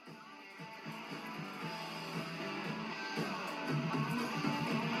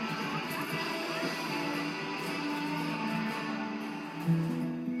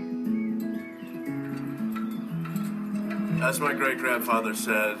As my great-grandfather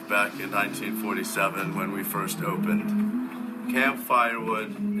said back in 1947 when we first opened, Camp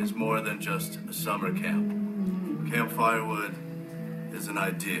Firewood is more than just a summer camp. Camp Firewood is an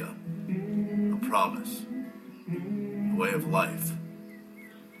idea, a promise, a way of life.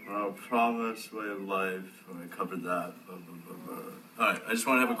 A promise, way of life. I covered that. All right, I just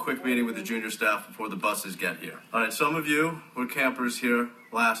want to have a quick meeting with the junior staff before the buses get here. All right, some of you were campers here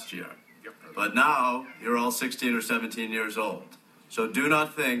last year. But now, you're all 16 or 17 years old. So do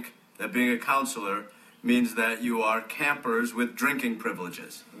not think that being a counselor means that you are campers with drinking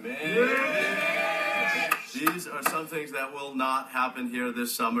privileges. These are some things that will not happen here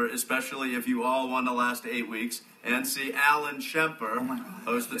this summer, especially if you all want to last 8 weeks and see Alan Shemper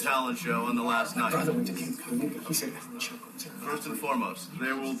host the talent show on the last night. First and foremost,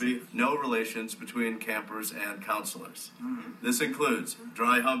 there will be no relations between campers and counselors. This includes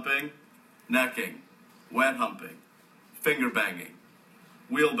dry humping, necking, wet humping, finger banging,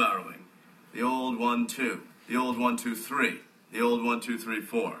 wheelbarrowing, the old 1-2, the old 1-2-3, the old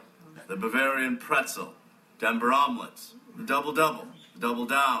 1-2-3-4, the Bavarian pretzel, Denver omelets, the double-double, the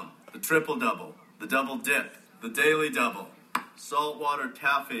double-down, the triple-double, the double-dip, the daily double, saltwater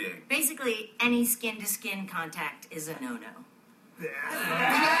taffying. Basically, any skin-to-skin contact is a no-no.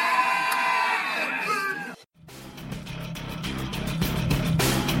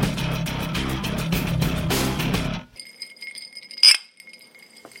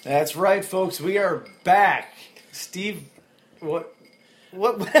 That's right, folks. We are back. Steve, what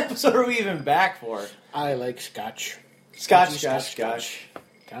episode are we even back for? I like scotch. Scotch.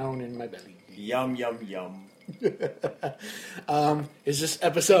 Down in my belly. Yum, yum, yum. Is this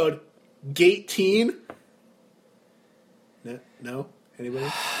episode Gate-teen? No?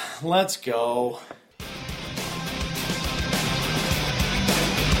 Anybody? Let's go.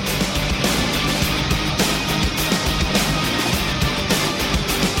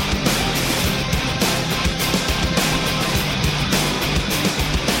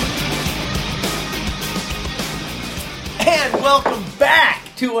 And welcome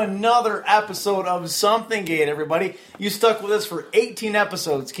back to another episode of Something Gate, everybody. You stuck with us for 18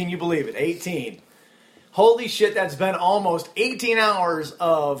 episodes. Can you believe it? 18. Holy shit, that's been almost 18 hours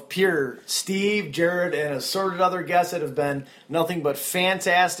of pure Steve, Jared, and assorted other guests that have been nothing but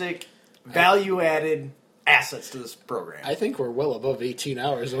fantastic, value-added assets to this program. I think we're well above 18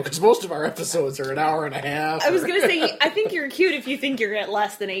 hours, though, because most of our episodes are an hour and a half. I was going to say, I think you're cute if you think you're at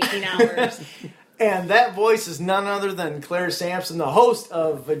less than 18 hours. And that voice is none other than Clare Sampson, the host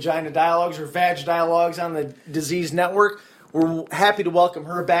of Vagina Dialogues or Vag Dialogues on the Disease Network. We're happy to welcome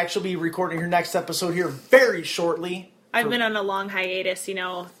her back. She'll be recording her next episode here very shortly. I've been on a long hiatus,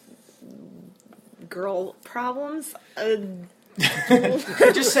 girl problems.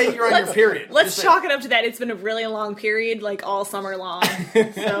 Just say you're on your period. Let's chalk it up to that. It's been a really long period, like all summer long.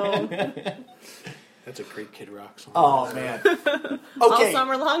 So that's a great Kid Rock song. Oh, man. Okay. All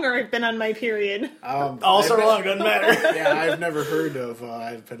summer long, or I've been on my period? All summer long, doesn't matter. Yeah, I've never heard of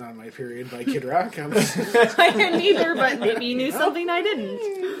I've Been on My Period by Kid Rock. I hadn't either, but maybe you knew something I didn't.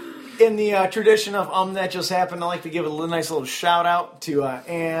 In the tradition of That Just Happened, I'd like to give a nice little shout-out to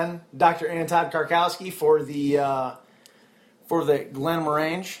Dr. Ann Todd Karkowski for the Glen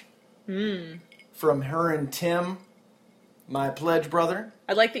Morange from her and Tim, my pledge brother.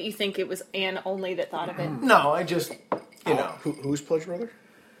 I like that you think it was Anne only that thought of it. No, I just, Who's pledge brother?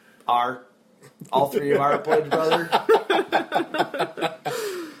 All three of our pledge brother.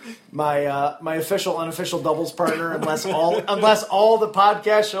 My official, unofficial doubles partner, unless all the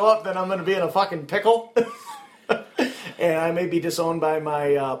podcasts show up, then I'm going to be in a fucking pickle. And I may be disowned by my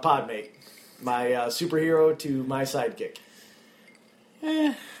podmate, my superhero to my sidekick.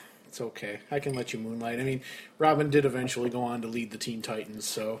 It's okay. I can let you moonlight. I mean, Robin did eventually go on to lead the Teen Titans,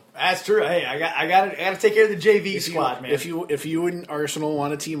 so that's true. Hey, I got to take care of the JV squad, man. If you and Arsenal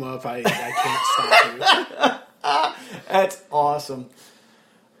want to team up, I can't stop you. That's awesome.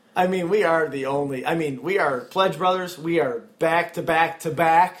 I mean, we are we are pledge brothers. We are back to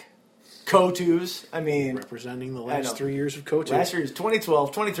back Co-2s. I mean, representing the last 3 years of Co-2. Last year is 2012,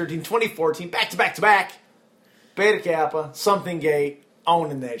 2013, 2014, back to back. Beta Kappa, Something Gate.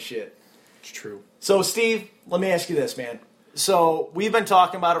 Owning that shit. It's true. So, Steve, let me ask you this, man. So, we've been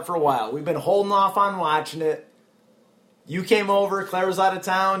talking about it for a while. We've been holding off on watching it. You came over. Claire was out of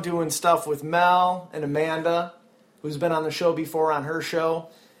town doing stuff with Mel and Amanda, who's been on the show before on her show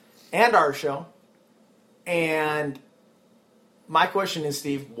and our show. And my question is,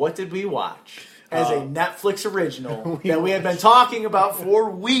 Steve, what did we watch as a Netflix original that we have been talking about for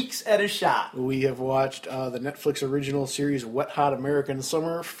weeks at a shot? We have watched the Netflix original series Wet Hot American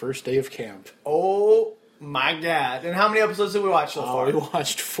Summer, First Day of Camp. Oh, My God. And how many episodes did we watch so far? We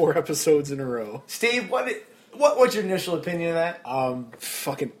watched 4 episodes in a row. Steve, what's your initial opinion of that?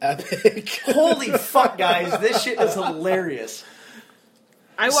 Fucking epic. Holy fuck, guys. This shit is hilarious.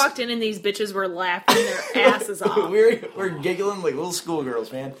 I walked in and these bitches were laughing their asses off. We're giggling like little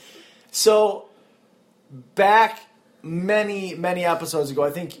schoolgirls, man. So, back many episodes ago,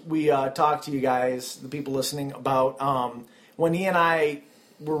 I think we talked to you guys, the people listening, about when he and I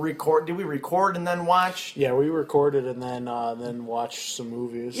were did we record and then watch? Yeah, we recorded and then watched some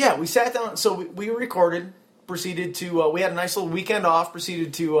movies. Yeah, we sat down. So we recorded, proceeded to, we had a nice little weekend off,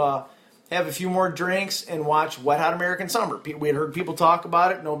 proceeded to have a few more drinks and watch Wet Hot American Summer. We had heard people talk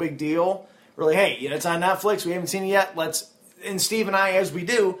about it, no big deal. We're like, hey, it's on Netflix, we haven't seen it yet, and Steve and I, as we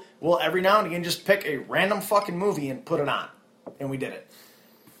do, will every now and again just pick a random fucking movie and put it on. And we did it.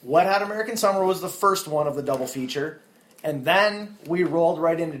 Wet Hot American Summer was the first one of the double feature. And then we rolled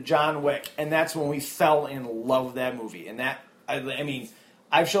right into John Wick. And that's when we fell in love with that movie. And that, I mean,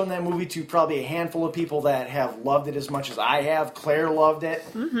 I've shown that movie to probably a handful of people that have loved it as much as I have. Claire loved it.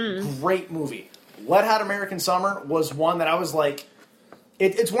 Mm-hmm. Great movie. Wet Hot American Summer was one that I was like,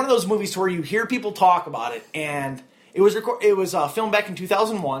 it's one of those movies to where you hear people talk about it, and it was filmed back in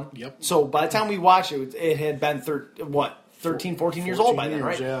 2001. Yep. So by the time we watched it, it had been 13, 14 years old by then,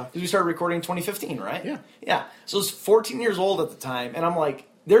 right? Yeah. We started recording in 2015, right? Yeah. Yeah. So it was 14 years old at the time, and I'm like,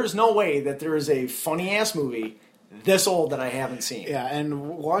 there's no way that there is a funny-ass movie this old that I haven't seen. Yeah, and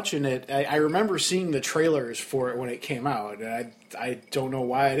watching it, I remember seeing the trailers for it when it came out. And I don't know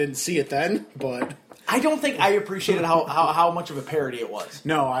why I didn't see it then, but... I don't think I appreciated how much of a parody it was.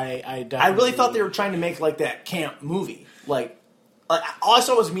 No, I definitely... I really thought they were trying to make like that camp movie. Like all I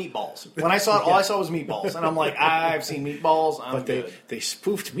saw was Meatballs. When I saw it, all I saw was Meatballs. And I'm like, I've seen Meatballs, I'm good. They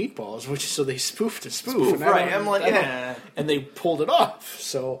spoofed Meatballs, so they spoofed a spoof. And right, I'm like, yeah. And they pulled it off.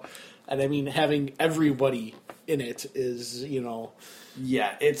 So, and I mean, having everybody in it is,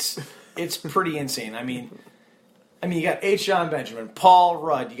 Yeah, it's pretty insane. I mean, you got H. John Benjamin, Paul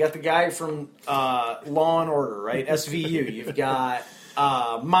Rudd. You got the guy from Law and Order, right? SVU. You've got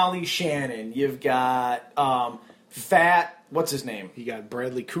Molly Shannon. You've got Fat. What's his name? You got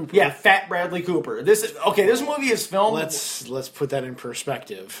Bradley Cooper. Yeah, Fat Bradley Cooper. This movie is filmed. Let's put that in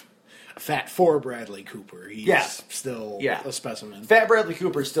perspective. Fat for Bradley Cooper. He's still a specimen. Fat Bradley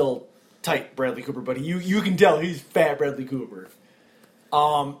Cooper is still tight Bradley Cooper, but you can tell he's Fat Bradley Cooper.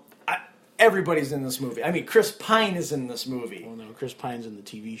 Everybody's in this movie. I mean, Chris Pine is in this movie. Well, no, Chris Pine's in the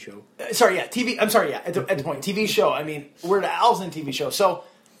TV show. At the point, TV show. I mean, Weird Al's in the TV show. So,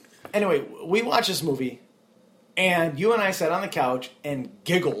 anyway, we watched this movie, and you and I sat on the couch and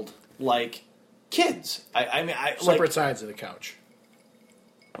giggled like kids. Separate sides of the couch.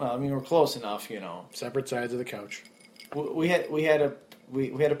 Well, I mean, we're close enough, Separate sides of the couch. We had a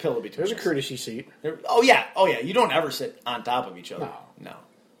pillow between There's us. a courtesy seat. Oh yeah. You don't ever sit on top of each other. No.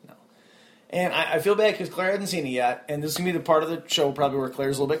 And I feel bad because Claire hadn't seen it yet, and this is going to be the part of the show probably where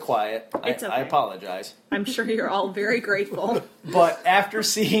Claire's a little bit quiet. It's okay. I apologize. I'm sure you're all very grateful. But after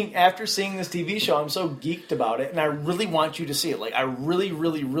seeing this TV show, I'm so geeked about it, and I really want you to see it. Like, I really,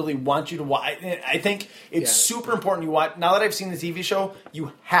 really, really want you to watch. I think it's super important you watch. Now that I've seen the TV show,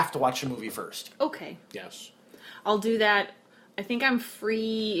 you have to watch the movie first. Okay. Yes. I'll do that. I think I'm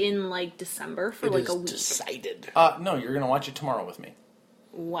free in, December for, a week. Decided. No, you're going to watch it tomorrow with me.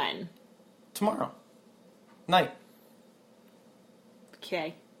 When? Tomorrow. Night.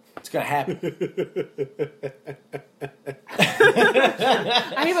 Okay. It's going to happen.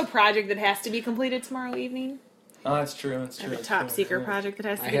 I have a project that has to be completed tomorrow evening. Oh, that's true. I have a top secret project that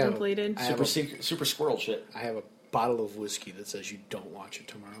has to be completed. Super squirrel shit. I have a bottle of whiskey that says you don't watch it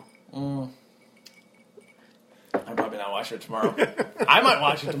tomorrow. I'm probably not watching it tomorrow. I might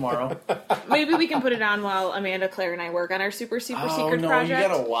watch it tomorrow. Maybe we can put it on while Amanda, Claire, and I work on our super secret project. You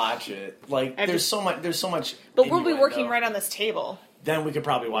gotta watch it. There's so much. But we'll be working right on this table. Then we could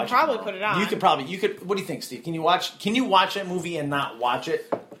probably watch it. Probably put it on. You could. What do you think, Steve? Can you watch that movie and not watch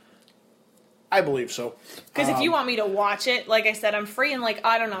it? I believe so. Because if you want me to watch it, like I said, I'm free in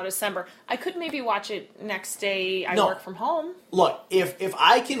December. I could maybe watch it next day I work from home. Look, if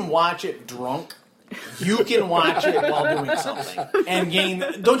I can watch it drunk, you can watch it while doing something and gain.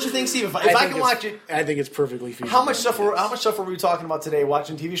 Don't you think, Steve? If I can watch it, I think it's perfectly feasible. How much stuff were we talking about today?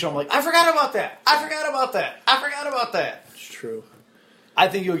 Watching TV show, I'm like, I forgot about that. It's true. I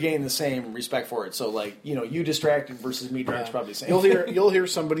think you'll gain the same respect for it. So, you distracted versus me drunk is probably the same. You'll hear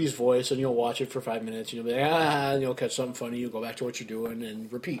somebody's voice and you'll watch it for 5 minutes. And you'll be like, and you'll catch something funny. You'll go back to what you're doing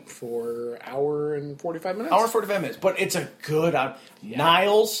and repeat for an hour and 45 minutes. Hour and 45 minutes, but it's a good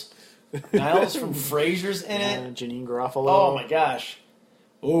Niles from Frasier's in it. Janine Garofalo. Oh my gosh,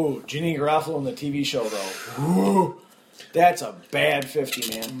 Oh, Ginny Garofalo in the TV show, though. Ooh, that's a bad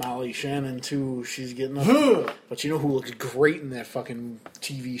 50, man. Molly Shannon, too. She's getting up. But you know who looks great in that fucking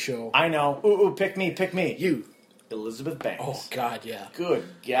TV show? I know. Ooh, pick me. You. Elizabeth Banks. Oh, God, yeah. Good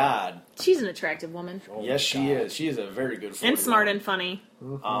God. She's an attractive woman. Oh, Yes, she is. She is a very good 40. And smart and funny.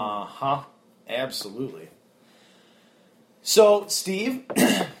 Uh-huh. Absolutely. So, Steve,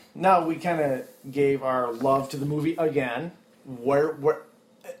 now we kind of gave our love to the movie again.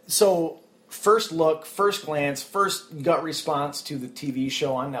 So, first look, first glance, first gut response to the TV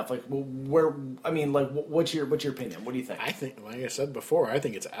show on Netflix. What's your opinion? What do you think? I think, like I said before, I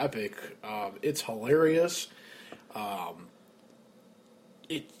think it's epic. It's hilarious. I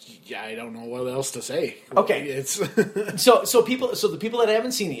don't know what else to say. Okay. It's So the people that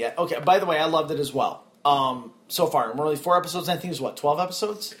haven't seen it yet. Okay. By the way, I loved it as well. So far, we're only 4 episodes. I think it's 12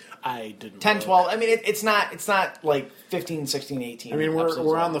 episodes. I didn't 10, look. 12. I mean, it's not like 15, 16, 18. I mean, episodes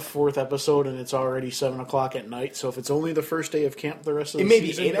we're on long. the 4th episode, and it's already 7 o'clock at night. So if it's only the first day of camp, the rest of the It may be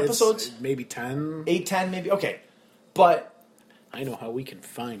season, 8 episodes? maybe 10. 8, 10, maybe. Okay, but I know how we can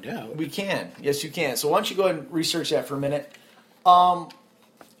find out. we can. Yes, you can. So why don't you go ahead and research that for a minute?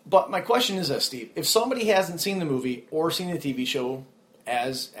 But my question is this, Steve: if somebody hasn't seen the movie or seen the TV show,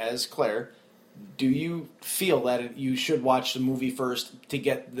 as Claire, do you feel that you should watch the movie first to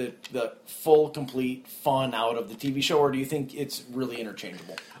get the full, complete fun out of the TV show, or do you think it's really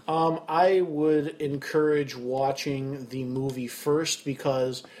interchangeable? I would encourage watching the movie first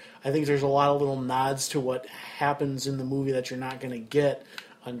because I think there's a lot of little nods to what happens in the movie that you're not going to get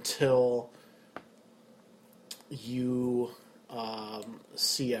until you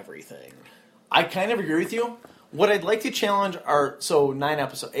see everything. I kind of agree with you. What I'd like to challenge are 9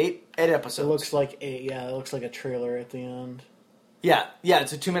 episodes, 8 episodes. It looks like it looks like a trailer at the end. Yeah,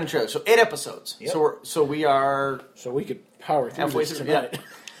 it's a 2-minute trailer. So 8 episodes. Yep. So we are So we could power through halfway this through. tonight. Yeah.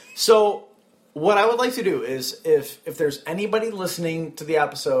 So what I would like to do is if there's anybody listening to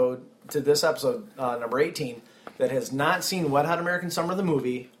this episode number 18 that has not seen Wet Hot American Summer the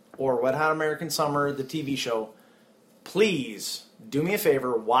movie or Wet Hot American Summer the TV show, please do me a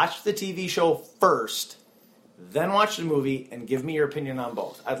favor, watch the TV show first, then watch the movie, and give me your opinion on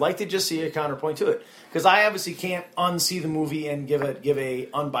both. I'd like to just see a counterpoint to it, because I obviously can't unsee the movie and give a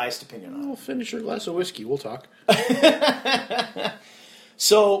unbiased opinion on it. We'll finish your glass of whiskey. We'll talk.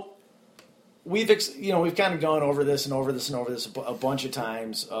 So we've kind of gone over this a bunch of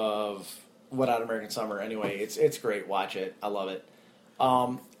times of Wet Hot American Summer. Anyway, it's great. Watch it. I love it.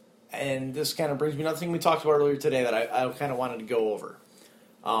 And this kind of brings me to another thing we talked about earlier today that I kind of wanted to go over.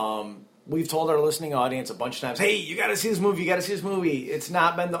 We've told our listening audience a bunch of times, hey, you got to see this movie, It's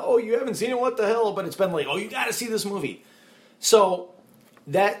not been you haven't seen it, what the hell? But it's been like, you got to see this movie. So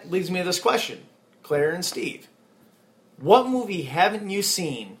that leads me to this question, Claire and Steve. What movie haven't you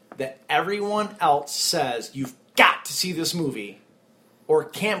seen that everyone else says you've got to see this movie or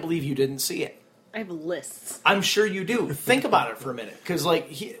can't believe you didn't see it? I have lists. I'm sure you do. Think about it for a minute, because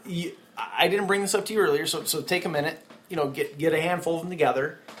I didn't bring this up to you earlier, so take a minute. Get a handful of them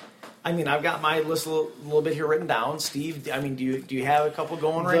together. I mean, I've got my list a little bit here written down. Steve, I mean, do you have a couple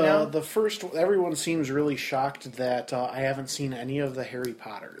going right now? The first, everyone seems really shocked that I haven't seen any of the Harry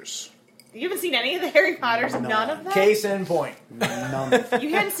Potters. You haven't seen any of the Harry Potters? None of them? Case in point. None. You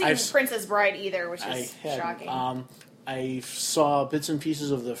hadn't seen Princess Bride either, which is shocking. I saw bits and pieces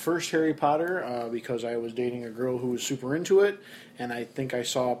of the first Harry Potter because I was dating a girl who was super into it, and I think I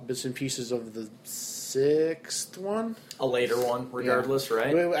saw bits and pieces of the 6th one. A later one, regardless, Yeah.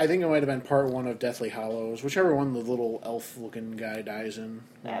 right? I think it might have been part 1 of Deathly Hallows, whichever one the little elf-looking guy dies in.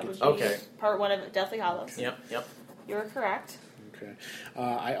 That would be Okay. part 1 of Deathly Hallows. Yep. You're correct. Okay.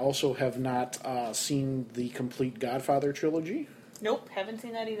 I also have not seen the complete Godfather trilogy. Nope, haven't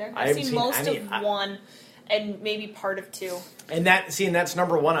seen that either. I I've haven't seen seen most any. of 1 and maybe part of 2. And that's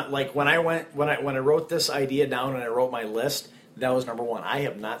number 1. Like when I wrote this idea down and I wrote my list, that was number 1. I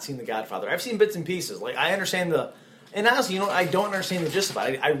have not seen The Godfather. I've seen bits and pieces. Like I understand and honestly, I don't understand the gist of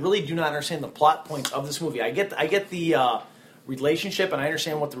it. I really do not understand the plot points of this movie. I get the relationship, and I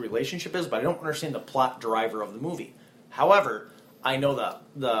understand what the relationship is, but I don't understand the plot driver of the movie. However, I know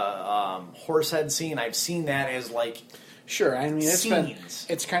the horsehead scene. I've seen that as like. Sure, I mean scenes.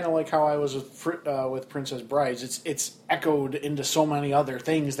 It's kind of like how I was with Princess Brides. It's echoed into so many other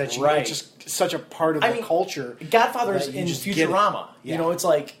things that it's just such a part of the culture. Godfather's in Futurama. Yeah. It's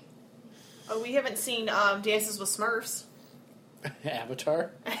like. Oh, we haven't seen Dances with Smurfs.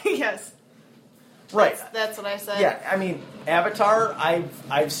 Avatar. Yes. Right. That's what I said. Yeah, I mean, Avatar.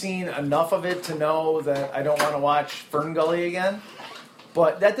 I've seen enough of it to know that I don't want to watch Fern Gully again.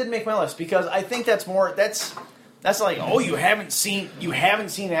 But that didn't make my list because I think that's That's like, oh, you haven't seen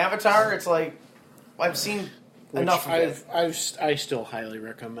Avatar? It's like, I've seen enough of it. I still highly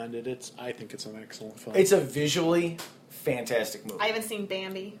recommend it. I think it's an excellent film. It's a visually fantastic movie. I haven't seen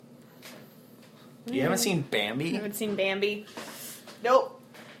Bambi. You haven't seen Bambi? I haven't seen Bambi. Nope.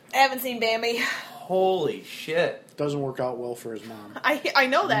 I haven't seen Bambi. Holy shit. Doesn't work out well for his mom. I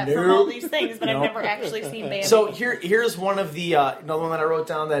know that from all these things, but I've never actually seen Bambi. So here's one of the another one that I wrote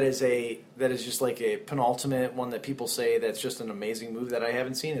down that is just like a penultimate one that people say that's just an amazing movie that I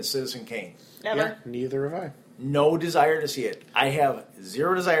haven't seen is Citizen Kane. Never. Yeah, neither have I. No desire to see it. I have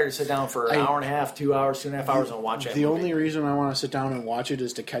zero desire to sit down for an hour and a half, 2 hours, 2.5 hours and watch it. The only reason I want to sit down and watch it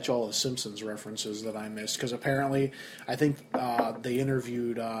is to catch all the Simpsons references that I missed. Because apparently, I think they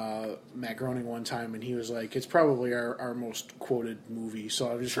interviewed Matt Groening one time, and he was like, it's probably our most quoted movie. So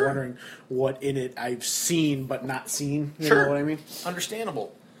I was just wondering what in it I've seen but not seen. You know what I mean?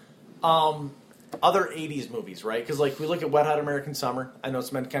 Understandable. Other 80s movies, right? Because, like, we look at Wet Hot American Summer. I know it's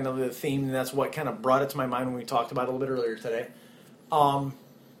been kind of the theme, and that's what kind of brought it to my mind when we talked about it a little bit earlier today.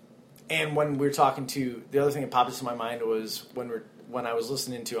 And when we were talking to, the other thing that popped into my mind was when I was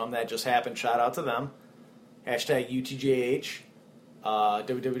listening to That Just Happened, shout out to them, #UTJH,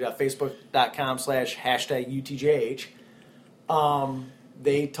 www.facebook.com/#UTJH.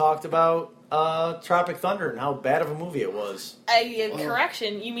 They talked about Tropic Thunder and how bad of a movie it was.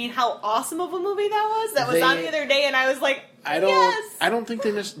 Correction, you mean how awesome of a movie that was? That was on the other day, and I was like, I don't think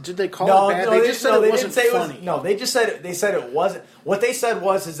they did they call No, it bad? no, They just said it wasn't funny. They just said they said it wasn't. What they said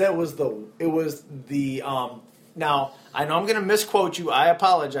was that it was the. Now I know I'm going to misquote you. I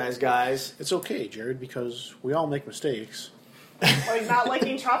apologize, guys. It's okay, Jared, because we all make mistakes. Like not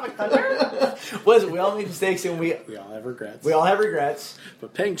liking Tropic Thunder? We all make mistakes and we all have regrets. We all have regrets.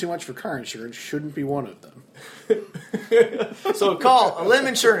 But paying too much for car insurance shouldn't be one of them. So call Lim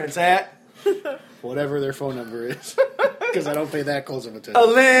Insurance at whatever their phone number is, because I don't pay that close of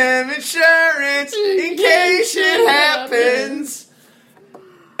attention. Lim Insurance in case it happens.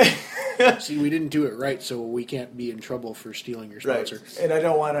 See, we didn't do it right, so we can't be in trouble for stealing your sponsor. Right. And I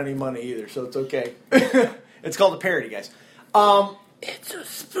don't want any money either, so it's okay. It's called a parody, guys. It's a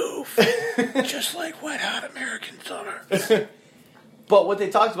spoof, just like Wet Hot American Summer. But what they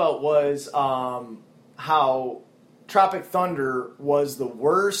talked about was how Tropic Thunder was the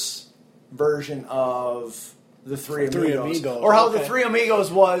worst version of the Three Amigos. Or how the Three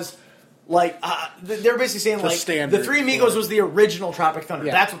Amigos was like they're basically saying the like standard, the Three Amigos was the original Tropic Thunder.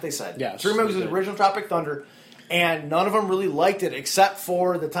 Yeah. That's what they said. Yes, Three Amigos was the original Tropic Thunder, and none of them really liked it except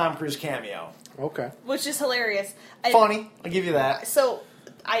for the Tom Cruise cameo. Okay. Which is hilarious. Funny, I'll give you that. So,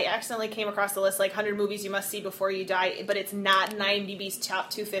 I accidentally came across the list, like 100 movies you must see before you die, but it's not IMDb's top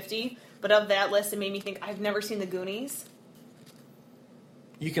 250. But of that list, it made me think, I've never seen The Goonies.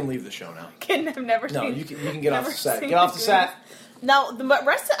 You can leave the show now. I've never seen. No, you can get off the set. seen Get off the The set. Now,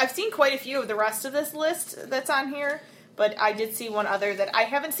 I've seen quite a few of the rest of this list that's on here, but I did see one other that I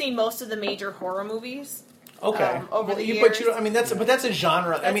haven't seen most of the major horror movies. Okay. Over the But years. that's a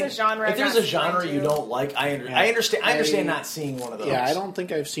genre. That's a genre if there's I'm a genre not you into. don't like, I understand not seeing one of those. Yeah, I don't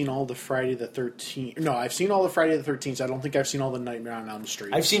think I've seen all the Friday the 13th. No, I've seen all the Friday the 13th. I don't think I've seen all the Nightmare on Elm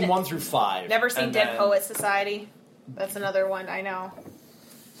Street. I've seen 1 through 5. Never seen and Dead then- Poet Society. That's another one I know.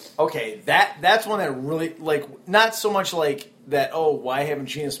 Okay, that's one that really, like, not so much like that, oh, why haven't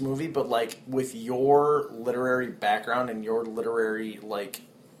you seen this movie, but like with your literary background and your literary, like,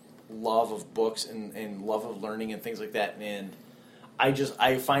 love of books and love of learning and things like that, and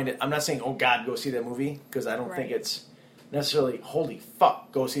I find it, I'm not saying, oh God, go see that movie, because I don't think it's necessarily, holy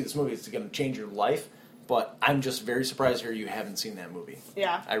fuck, go see this movie, it's going to change your life, but I'm just very surprised to hear you haven't seen that movie.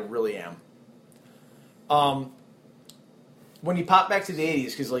 Yeah. I really am. When you pop back to the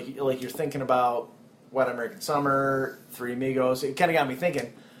 80s, because like you're thinking about Wet American Summer, Three Amigos, it kind of got me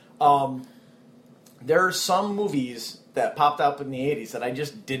thinking. There are some movies that popped up in the 80s that I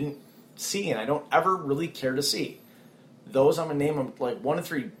just didn't see, and I don't ever really care to see. Those, I'm going to name them, like 1 to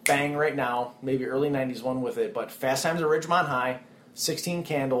 3, bang right now, maybe early 90s one with it, but Fast Times at Ridgemont High, 16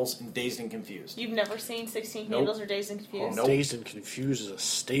 Candles, and Dazed and Confused. You've never seen 16 Candles or Dazed and Confused? Nope. Dazed and Confused is a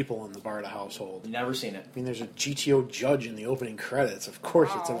staple in the Barta household. Never seen it. I mean, there's a GTO judge in the opening credits. Of course,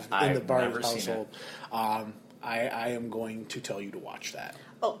 it's in the I've Barta never seen household. I am going to tell you to watch that.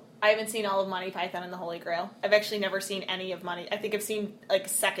 Oh, I haven't seen all of Monty Python and the Holy Grail. I've actually never seen any of Monty. I think I've seen like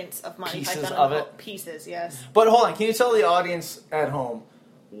seconds of Monty Pieces Python. of it? Pieces, yes. But hold on, can you tell the audience at home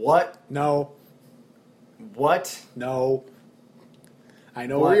what? No. I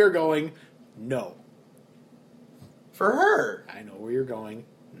know What? where you're going. No. For her. I know where you're going.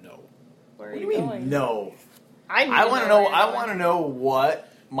 No. Where are What do you you going? mean, no? I I want to where know. you're I going. want to know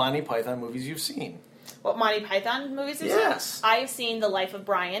what Monty Python movies you've seen. What, Monty Python movies? Yes. I've seen The Life of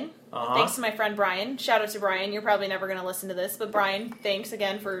Brian. Thanks to my friend Brian. Shout out to Brian. You're probably never going to listen to this, but Brian, thanks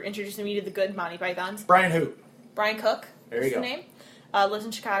again for introducing me to the good Monty Pythons. Brian who? Brian Cook. There you go. His name. Lives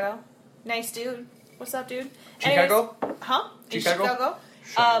in Chicago. Nice dude. What's up, dude? Chicago? Anyways, huh? Chicago? In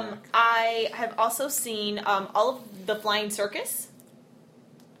Chicago. I have also seen all of The Flying Circus.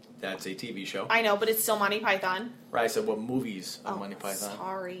 That's a TV show. I know, but it's still Monty Python. Right, I said what movies of Monty Python?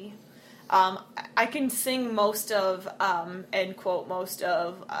 Sorry. I can sing most of, end quote, most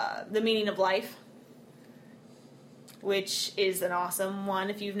of The Meaning of Life, which is an awesome one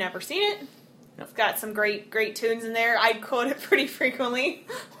if you've never seen it. Yep. It's got some great tunes in there. I quote it pretty frequently,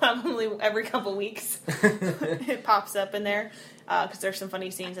 probably every couple weeks. It pops up in there because there's some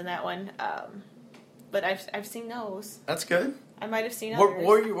funny scenes in that one. But I've seen those. That's good. I might have seen others.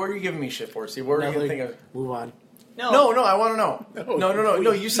 What are you giving me shit for? See, what are you going to think of? Move on. No, I want to know.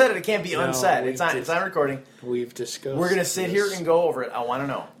 No, you said it can't be unsaid. It's on recording. We've discussed. We're going to sit here and go over it. I want to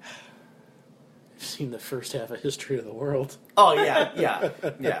know. I've seen the first half of History of the World. Oh, yeah. Yeah,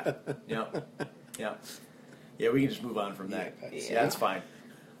 we can just move on from that. Yeah, that's fine.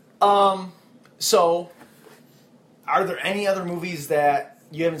 So, are there any other movies that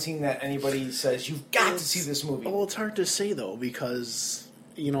you haven't seen that anybody says, you've got to see this movie? Well, it's hard to say, though, because,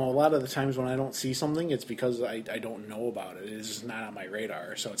 a lot of the times when I don't see something, it's because I don't know about it. It's just not on my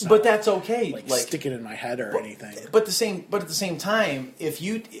radar, so it's not but that's okay. Like stick it in my head or anything. But at the same time,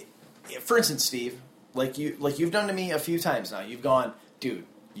 for instance, Steve, like you've done to me a few times now, you've gone, dude,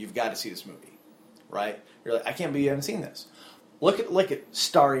 you've got to see this movie, right? You're like, I can't believe you haven't seen this. Look at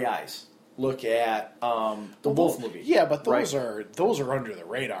Starry Eyes. Look at the Wolf movie. Yeah, but those are under the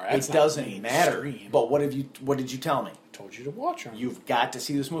radar. That's it doesn't matter. But what did you tell me? I told you to watch them. You've got to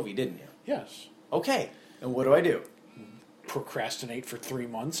see this movie, didn't you? Yes. Okay. And what do I do? Procrastinate for 3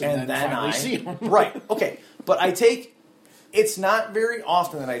 months and then finally see them. Right. Okay. But it's not very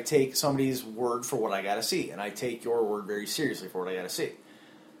often that I take somebody's word for what I got to see, and I take your word very seriously for what I got to see.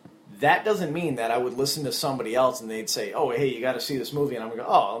 That doesn't mean that I would listen to somebody else and they'd say, oh, hey, you got to see this movie. And I'm going to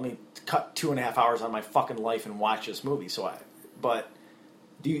go, oh, let me cut 2.5 hours on my fucking life and watch this movie.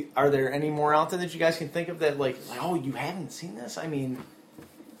 Are there any more out there that you guys can think of that, like oh, you haven't seen this? I mean,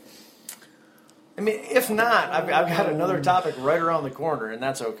 if not, I've got another topic right around the corner, and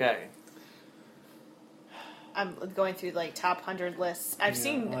that's okay. I'm going through top 100 lists. I've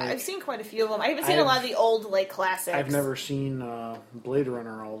seen quite a few of them. I haven't seen I've- a lot of the old classics. I've never seen Blade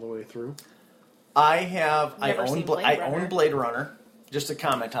Runner all the way through. I have. Never seen Blade I Runner. own Blade Runner. Just to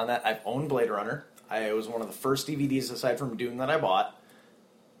comment on that, I've owned Blade Runner. It was one of the first DVDs aside from Dune that I bought.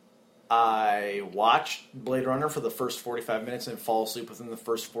 I watched Blade Runner for the first 45 minutes and fall asleep within the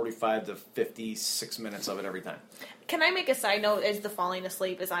first 45 to 56 minutes of it every time. Can I make a side note as the falling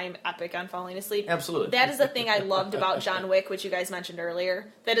asleep, as I am epic on falling asleep? Absolutely. That is the thing I loved about John Wick, which you guys mentioned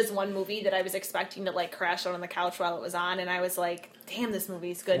earlier. That is one movie that I was expecting to crash out on the couch while it was on, and I was like, damn, this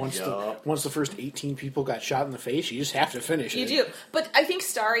movie's good. Once the first 18 people got shot in the face, you just have to finish it. You do. But I think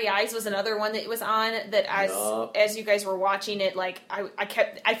Starry Eyes was another one that was on that as you guys were watching it,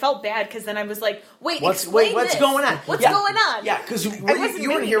 I felt bad because then I was like, what's going on? What's going on? Yeah, because you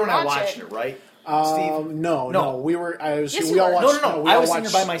weren't here when I watched it, right? Steve? No. We were. Yes, we you all were. watched. No. We I all was sitting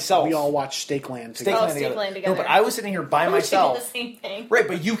watched, here by myself. We all watched Stakeland together. Stakeland together. No, but I was sitting here by myself. We did the same thing. Right,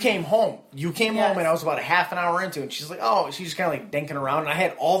 but you came home. You came Yes. home, and I was about a half an hour into it. And she's like, she's just kind of dinking around. And I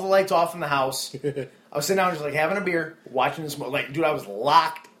had all the lights off in the house. I was sitting down, just having a beer, watching this movie. Dude, I was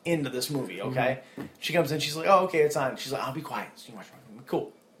locked into this movie, okay? Mm-hmm. She comes in, she's like, oh, okay, it's on. She's like, I'll be quiet. So you watch my movie.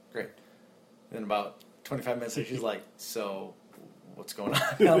 Cool. Great. Then about 25 minutes later, she's like, so what's going on?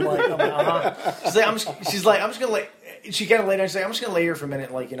 And I'm like, uh-huh. She's like, I'm just gonna lay. She kind of laid down. She's like, I'm just gonna lay here for a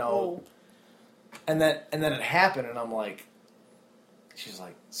minute, Oh. And then it happened, and I'm like, she's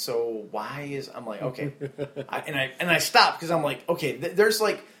like, so why is? I'm like, okay, I stopped because I'm like, okay, there's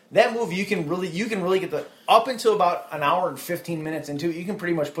that movie. You can really get the up until about an hour and 15 minutes into it. You can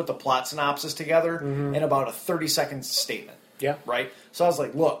pretty much put the plot synopsis together in about a 30-second statement. Yeah. Right? So I was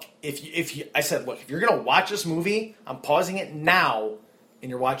like, look, if you're going to watch this movie, I'm pausing it now, and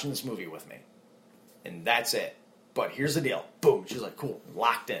you're watching this movie with me. And that's it. But here's the deal. Boom. She's like, cool.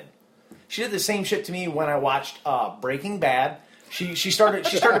 Locked in. She did the same shit to me when I watched Breaking Bad. She started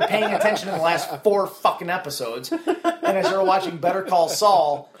paying attention in the last 4 fucking episodes, and I started watching Better Call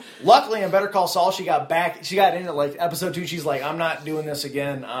Saul. Luckily, in Better Call Saul, she got into episode 2. She's like, I'm not doing this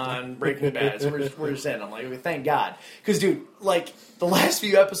again on Breaking Bad. So we're just in. I'm like, okay, thank God, because dude, the last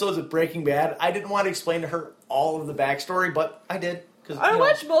few episodes of Breaking Bad, I didn't want to explain to her all of the backstory, but I did. I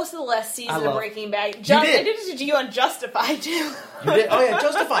watched most of the last season of Breaking Bad. You did. I did it to you on Justified too. You did? Oh yeah,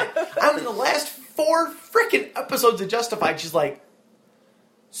 Justified. I'm in the last 4 freaking episodes of Justified, she's like,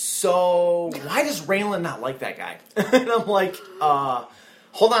 so why does Raylan not like that guy? And I'm like,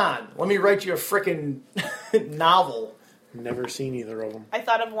 hold on, let me write you a freaking novel. Never seen either of them. I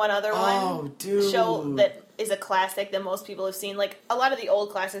thought of one other show that is a classic that most people have seen. Like, a lot of the old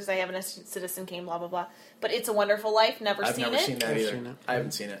classics I haven't, Citizen Kane, blah, blah, blah. But It's a Wonderful Life, I've never seen that either. I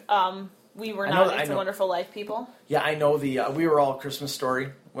haven't seen it. We were not It's a Wonderful Life people. Yeah, I know the, we were all Christmas Story,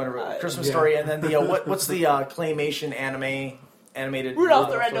 whatever, Christmas Story, and then the, what's the claymation animated?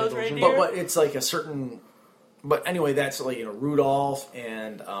 Rudolph the Red-Nosed Reindeer. But it's like a certain... But anyway, that's like, Rudolph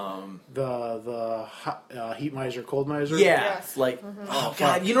and the Heat Miser, Cold Miser. Yeah, Yes. like oh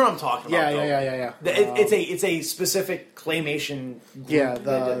god, you know what I'm talking about. Yeah. It's a specific claymation group Yeah, that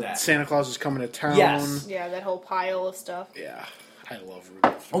did the that. Santa Claus is coming to town. Yes. Yeah, that whole pile of stuff. Yeah, I love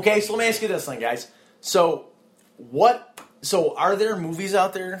Rudolph. Okay, so let me ask you this then, guys. So are there movies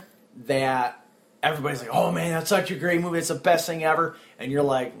out there that everybody's like, oh man, that's such a great movie, it's the best thing ever, and you're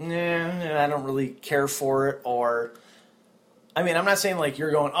like, nah, I don't really care for it, or, I mean, I'm not saying like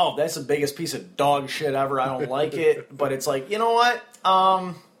you're going, oh, that's the biggest piece of dog shit ever, I don't like it, but it's like, you know what,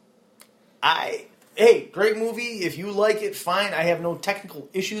 hey, great movie, if you like it, fine, I have no technical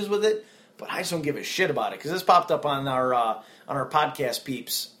issues with it, but I just don't give a shit about it, because this popped up on our podcast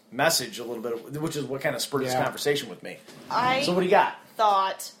peeps message a little bit, which is what kind of spurred this conversation with me. So what do you got?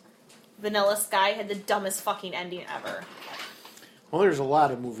 Thought Vanilla Sky had the dumbest fucking ending ever. Well, there's a lot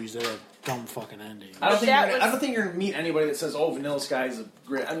of movies that have dumb fucking endings. I don't think you're gonna meet anybody that says, "Oh, Vanilla Sky is a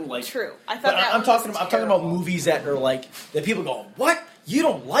great." I'm like, true. I thought that I'm talking about movies that are like that. People go, "What? You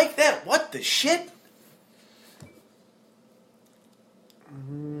don't like that? What the shit?"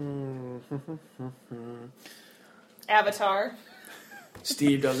 Avatar.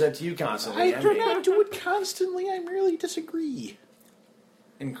 Steve does that to you constantly. I do not do it constantly. I merely disagree.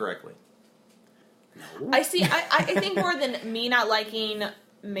 Incorrectly. I see. I think more than me not liking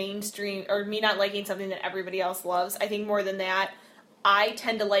mainstream or me not liking something that everybody else loves. I think more than that, I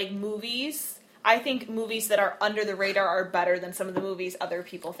tend to like movies. I think movies that are under the radar are better than some of the movies other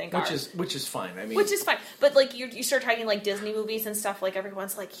people think are. Which is fine. I mean, which is fine. But like you start talking like Disney movies and stuff. Like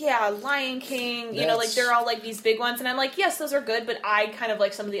everyone's like, yeah, Lion King. You know, like they're all like these big ones, and I'm like, yes, those are good. But I kind of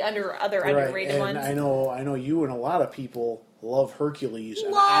like some of the other underrated ones. I know you and a lot of people love Hercules.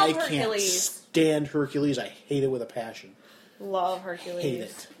 I can't stand Hercules. I hate it with a passion. Love Hercules. Hate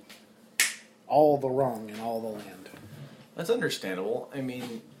it. All the wrong in all the land. That's understandable. I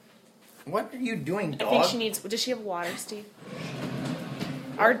mean, what are you doing, dog? I think she needs... Does she have water, Steve?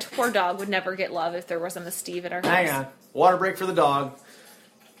 Our poor dog would never get love if there wasn't a Steve at our house. Hang on. Water break for the dog.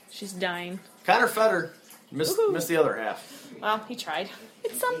 She's dying. Connor Fetter. Missed the other half. Well, he tried.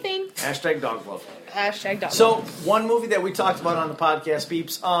 It's something. Hashtag dog love. Hashtag dog love. So, one movie that we talked about on the podcast,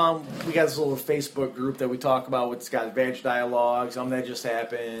 peeps, we got this little Facebook group that we talk about. It's got Vag Dialogues, That Just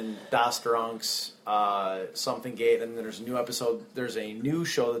Happened, Das Drunks, Something Gate, and then there's a new episode. There's a new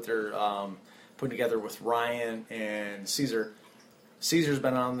show that they're putting together with Ryan and Caesar. Caesar's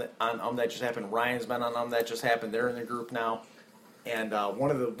been on That Just Happened. Ryan's been on That Just Happened. They're in the group now. And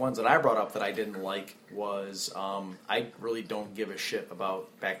one of the ones that I brought up that I didn't like was I really don't give a shit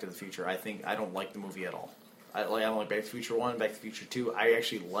about Back to the Future. I don't like the movie at all. I don't like Back to the Future 1, Back to the Future 2. I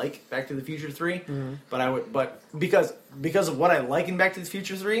actually like Back to the Future 3, but because of what I like in Back to the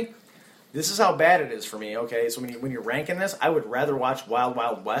Future 3, this is how bad it is for me. Okay, so when you're ranking this, I would rather watch Wild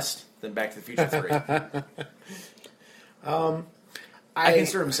Wild West than Back to the Future 3. I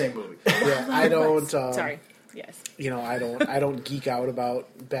consider them the same movie. Yeah, I don't. Sorry. Yes. I don't geek out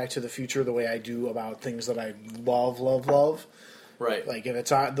about Back to the Future the way I do about things that I love. Right. Like if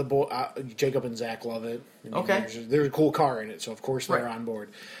it's on Jacob and Zach love it. Okay. There's a cool car in it, so of course they're right. on board.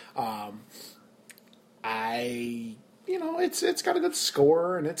 It's got a good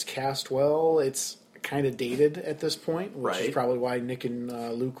score and it's cast well. It's kind of dated at this point, which is probably why Nick and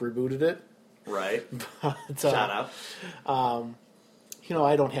Luke rebooted it. Right. But, Shout out.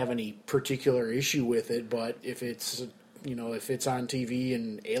 I don't have any particular issue with it, but if it's on TV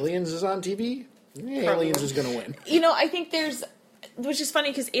and Aliens is on TV, Aliens is going to win. I think which is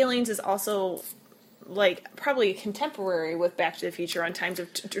funny because Aliens is also like probably contemporary with Back to the Future on terms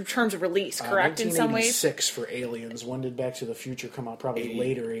of release, correct? In some ways, 1986 for Aliens. When did Back to the Future come out? Probably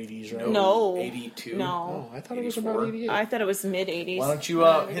later 80s, right? No, 82. No, I thought it was about 88. I thought it was mid 80s. Why don't you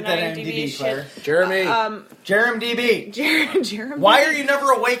hit that IMDb, Claire? Jeremy. Jeremy. Why are you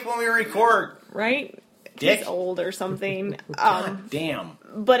never awake when we record? Right? Dick. He's old or something. God damn.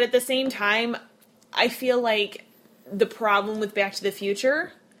 But at the same time, I feel like the problem with Back to the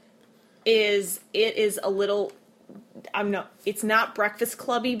Future is it is a little it's not Breakfast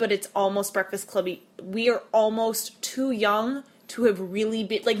Clubby, but it's almost Breakfast Clubby. We are almost too young to have really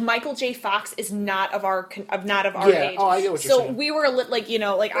been, like, Michael J. Fox is not of our age. Oh, I get what you're saying. So we were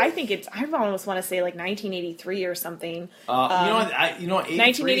I think I almost want to say like 1983 or something.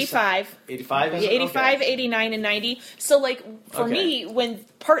 1985. 85? Yeah, 85, okay. 89, and 90. So, like, for me, when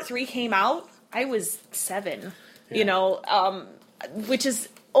Part 3 came out, I was 7, which is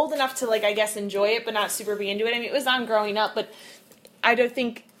old enough to, like, I guess enjoy it, but not super be into it. I mean, it was on growing up, but I don't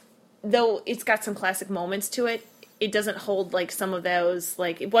think, though it's got some classic moments to it, it doesn't hold, like, some of those,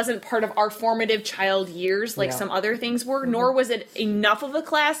 like, it wasn't part of our formative child years like some other things were, nor was it enough of a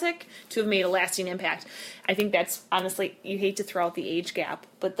classic to have made a lasting impact. I think that's, honestly, you hate to throw out the age gap,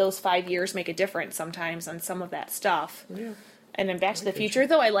 but those 5 years make a difference sometimes on some of that stuff. Yeah. And then Back to the Future,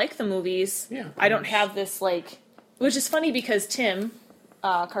 though I like the movies, I don't have this, like, which is funny because Tim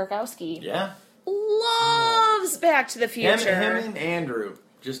Karkowski loves Back to the Future. Him and Andrew,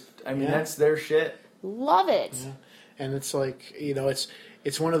 that's their shit. Love it. Yeah. And it's like, it's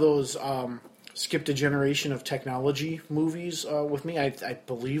one of those skipped a generation of technology movies with me. I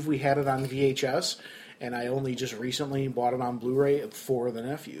believe we had it on VHS, and I only just recently bought it on Blu-ray for the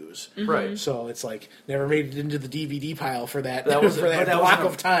nephews. Mm-hmm. Right. So it's like never made it into the DVD pile for that block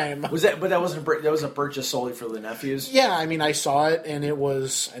of time. But that wasn't purchased solely for the nephews. Yeah, I mean, I saw it, and it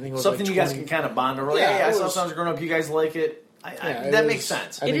was, I think it was something like you guys can kind of bond over. I saw something growing up. You guys like it. That makes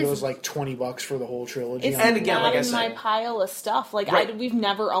sense. I think it was like $20 for the whole trilogy. It's and again, not like I in said, my pile of stuff. Like we've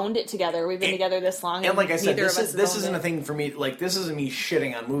never owned it together. We've been together this long, and like I said, this isn't a thing for me. Like, this isn't me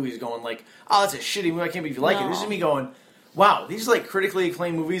shitting on movies, going like, "Oh, that's a shitty movie. I can't believe you like it." This is me going, "Wow, these are like critically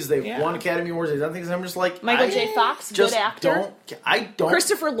acclaimed movies. They've won Academy Awards. They've done things." And I'm just like, Michael J. Fox, good actor. I don't.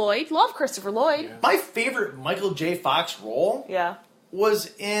 Christopher Lloyd, love Christopher Lloyd. Yeah. My favorite Michael J. Fox role,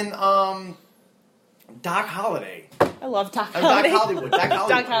 was in Doc Holliday. I love Doc Holliday. Doc Hollywood.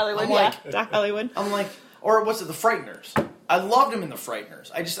 Doc Hollywood. I'm like, or what's it? The Frighteners. I loved him in The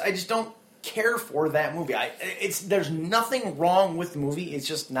Frighteners. I just don't care for that movie. There's nothing wrong with the movie. It's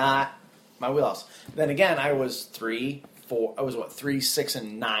just not my wheelhouse. Then again, I was 3, 6,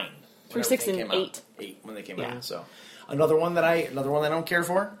 and 9. 3, 6, and 8. 8 when they came out. So another one that I don't care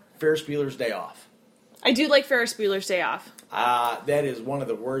for. Ferris Bueller's Day Off. I do like Ferris Bueller's Day Off. That is one of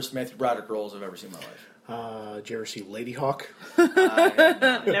the worst Matthew Broderick roles I've ever seen in my life. Did you ever see Lady Hawk?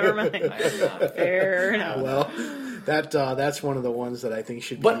 Never mind. I have not. Fair enough. Well, that's one of the ones that I think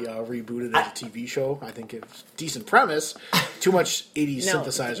should be rebooted as a TV show. I think it's a decent premise. Too much 80s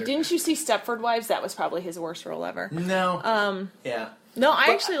synthesizer. Didn't you see Stepford Wives? That was probably his worst role ever. No. No,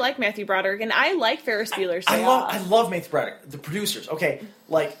 I actually like Matthew Broderick, and I like Ferris Bueller's Day Off. I love Matthew Broderick. The producers, okay,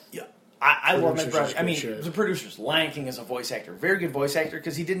 like. I love Matthew Broderick. I mean, the producers. Lion King is a voice actor, very good voice actor,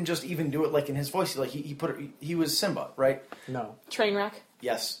 because he didn't just even do it like in his voice. Like he was Simba, right? No. Trainwreck.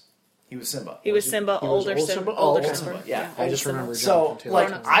 Yes, he was Simba. He was Simba. Older Simba. Yeah, I just remember. So,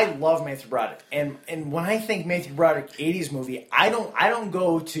 like, I love Matthew Broderick, and when I think Matthew Broderick '80s movie, I don't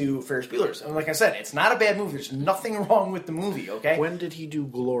go to Ferris Bueller's. And like I said, it's not a bad movie. There's nothing wrong with the movie. Okay. When did he do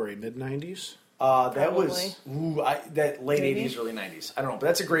Glory? Mid '90s. That was that late '80s, early '90s. I don't know, but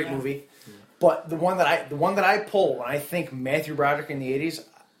that's a great movie. But the one that I pull when I think Matthew Broderick in the '80s,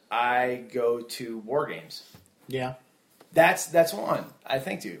 I go to War Games. Yeah, that's one I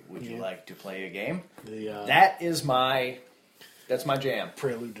think. Would you like to play a game? That's my jam.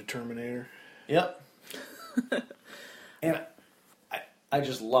 Prelude to Terminator. Yep. And I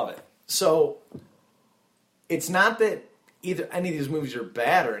just love it. So it's not that either any of these movies are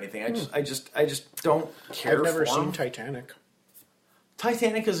bad or anything. I just don't care. I've never for seen them. Titanic.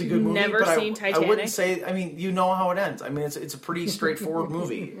 Titanic is a good movie. Never but seen Titanic. I wouldn't say. I mean, you know how it ends. I mean, it's a pretty straightforward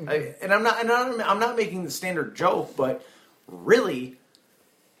movie. I'm not making the standard joke, but really,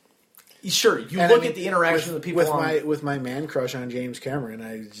 sure, you look at the interaction of the people with my man crush on James Cameron.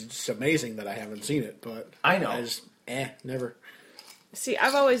 It's amazing that I haven't seen it, but I know. Never. See,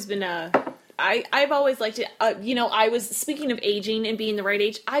 I've always been I've always liked it. I was, speaking of aging and being the right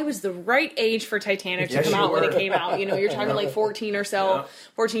age, I was the right age for Titanic to come out when it came out. You're talking like 14 or so,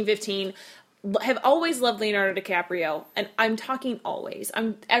 14, 15. Have always loved Leonardo DiCaprio, and I'm talking always.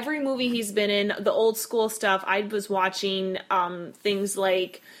 Every movie he's been in, the old school stuff. I was watching things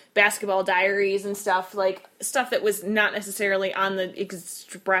like Basketball Diaries and stuff that was not necessarily on the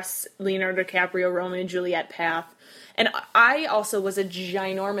express Leonardo DiCaprio, Romeo and Juliet path. And I also was a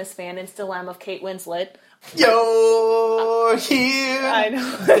ginormous fan, and still am, of Kate Winslet. You're here. I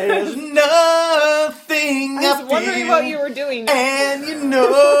know. There's nothing I was wondering what you were doing. And you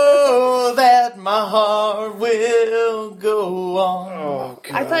know that my heart will go on. Oh,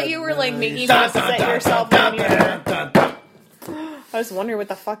 God, I thought you were like making you set yourself on your... was wondering what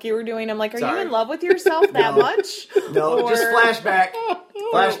the fuck you were doing. I'm like, are Sorry. you in love with yourself that much? No, just Or- flashback.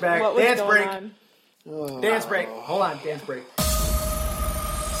 Flashback. What was Dance going break. on? Dance break. Hold on, dance break.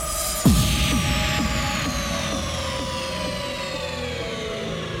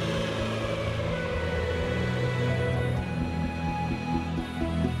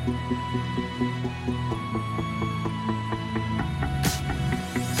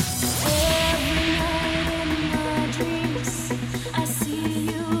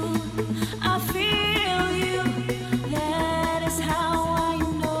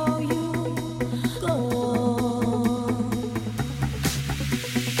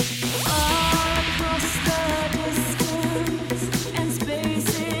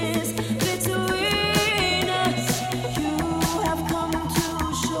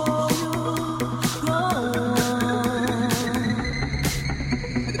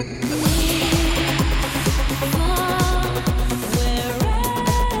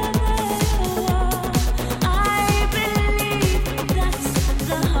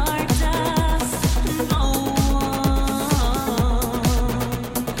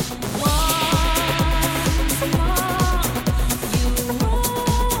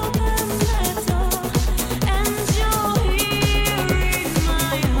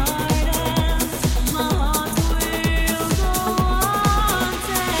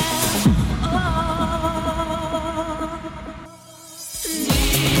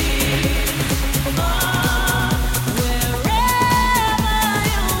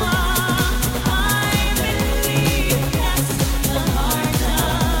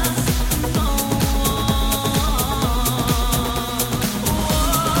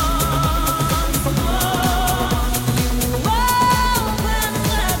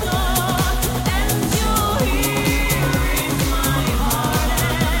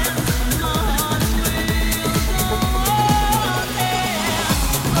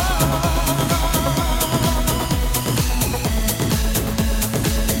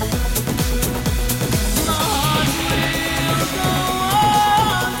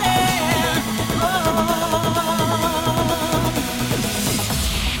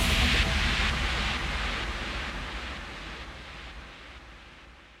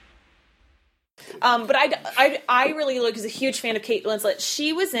 But I really was a huge fan of Kate Winslet.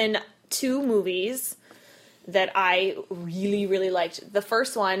 She was in 2 movies that I really, really liked. The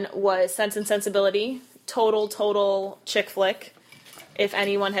first one was Sense and Sensibility. Total chick flick. If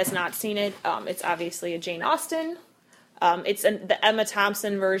anyone has not seen it, it's obviously a Jane Austen. It's the Emma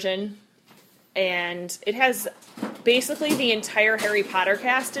Thompson version. And it has basically the entire Harry Potter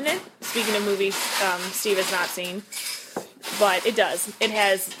cast in it. Speaking of movies Steve has not seen. But it does. It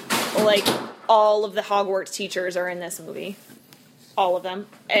has, like, all of the Hogwarts teachers are in this movie. All of them.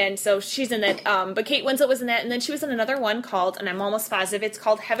 And so she's in that. But Kate Winslet was in that. And then she was in another one called, and I'm almost positive, it's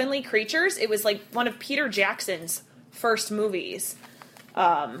called Heavenly Creatures. It was, like, one of Peter Jackson's first movies.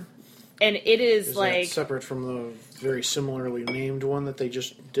 And it is like... that separate from the very similarly named one that they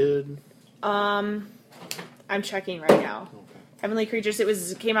just did? I'm checking right now. Okay. Heavenly Creatures,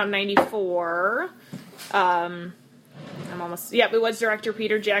 it came out in 94. It was director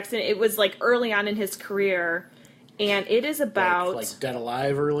Peter Jackson. It was like early on in his career, and it is about like Dead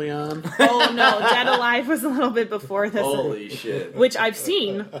Alive early on. Oh no, Dead Alive was a little bit before this. Holy shit! Which I've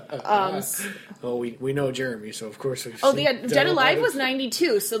seen. We know Jeremy, so of course we've seen Dead Alive was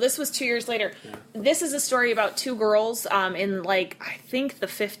 92, so this was 2 years later. Yeah. This is a story about 2 girls in like I think the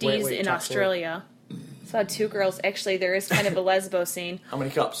 50s in Australia. It's about 2 girls. Actually, there is kind of a lesbo scene. How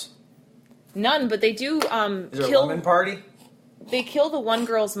many cups? None, but they do Is there a lemon party? They kill the one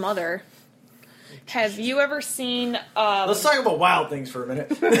girl's mother. Have you ever seen... Let's talk about Wild Things for a minute.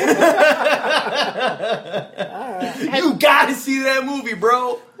 You gotta see that movie,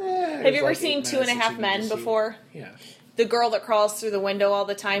 bro. Have you ever seen 2.5 Men before? Yeah. The girl that crawls through the window all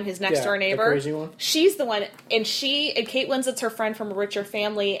the time, his next door neighbor. The crazy one. She's the one, and Kate Winslet's her friend from a richer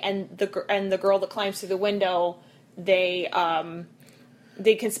family, and the girl that climbs through the window,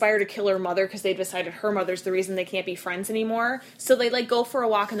 they conspire to kill her mother because they decided her mother's the reason they can't be friends anymore. So they like go for a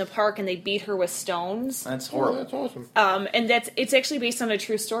walk in the park and they beat her with stones. That's horrible. That's awesome. And it's actually based on a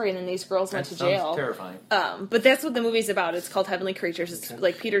true story. And then these girls went to jail. Terrifying. But that's what the movie's about. It's called Heavenly Creatures. It's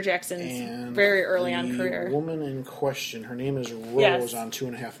like Peter Jackson's very early on career. The woman in question, her name is Rose on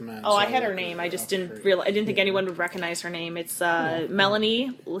 2.5 Men. Oh, I had her name. I just didn't realize. I didn't think anyone would recognize her name. It's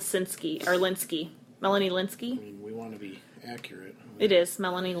Melanie Linsky or Linsky. Melanie Linsky. I mean, we want to be accurate. It is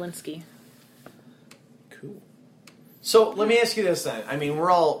Melanie Linsky. Cool. So let me ask you this then. I mean,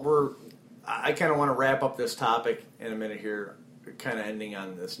 I kind of want to wrap up this topic in a minute here, kind of ending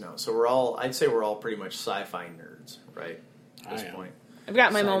on this note. So I'd say we're all pretty much sci-fi nerds, right? this I am. point. I've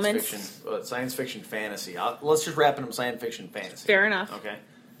got my moments. Science fiction fantasy. Let's just wrap it in science fiction fantasy. Fair enough. Okay.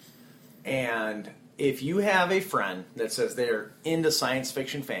 And if you have a friend that says they're into science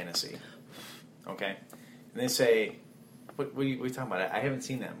fiction fantasy, okay, and they say, "What are you talking about? I haven't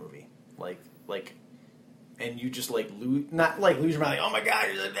seen that movie." Like, and you just like lose your mind. Like, oh my god,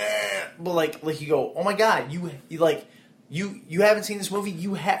 you're like, eh. But like you go, oh my god, you haven't seen this movie.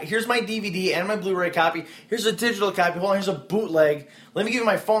 Here's my DVD and my Blu-ray copy. Here's a digital copy. Hold on, here's a bootleg. Let me give you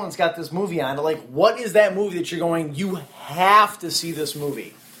my phone that's got this movie on it. Like, what is that movie that you're going? You have to see this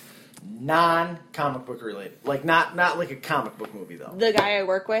movie. Non-comic book related, like not like a comic book movie though. The guy I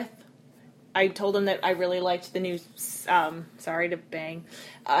work with, I told him that I really liked the new. Sorry to bang.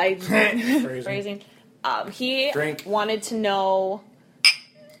 Phrasing. He wanted to know.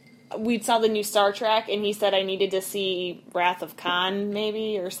 We saw the new Star Trek, and he said I needed to see Wrath of Khan,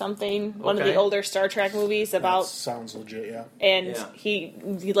 maybe, or something. One of the older Star Trek movies about. That sounds legit, yeah. And he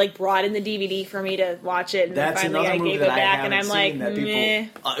like brought in the DVD for me to watch it, and That's finally I gave it back, and I'm like, meh.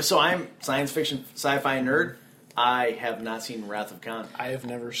 So I'm science fiction, sci-fi nerd. I have not seen Wrath of Khan. I have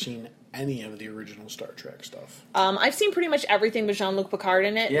never seen any of the original Star Trek stuff. I've seen pretty much everything with Jean-Luc Picard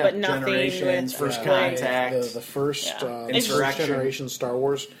in it, but nothing Generations, with First Contact. The first, Insurrection. first generation Star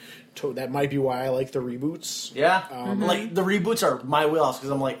Wars. That might be why I like the reboots. Yeah, like the reboots are my wheelhouse because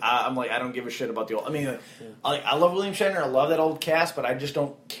I'm like I don't give a shit about the old. I mean, I love William Shatner, I love that old cast, but I just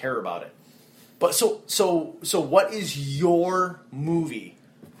don't care about it. But so what is your movie?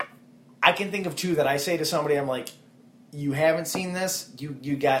 I can think of two that I say to somebody. I'm like, you haven't seen this,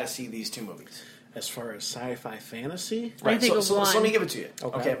 you got to see these two movies. As far as sci-fi fantasy, Right? I think of one. So let me give it to you.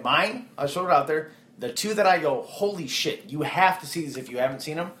 Okay. Mine. I throw it out there. The two that I go, holy shit, you have to see these if you haven't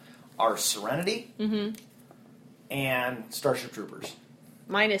seen them. Are Serenity and Starship Troopers.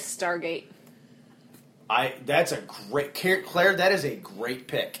 Mine is Stargate. That's a great, Claire. That is a great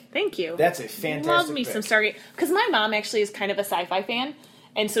pick. Thank you. That's a fantastic. Love me pick. some Stargate because my mom actually is kind of a sci-fi fan,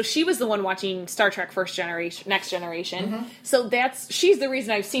 and so she was the one watching Star Trek Next Generation. So she's the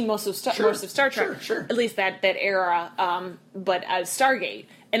reason I've seen most of Star Trek. Sure. At least that era. But as Stargate.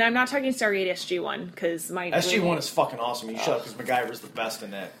 And I'm not talking Stargate SG-1 because my SG-1 is fucking awesome. You shut up because MacGyver's the best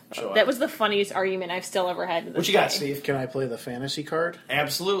in that show. That was the funniest argument I've still ever had. To this What you got, day. Steve? can I play the fantasy card?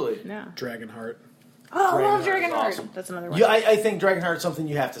 Absolutely. No. Dragonheart. Oh, I love Dragonheart is Dragonheart. awesome. That's another one. Yeah, I think Dragonheart's something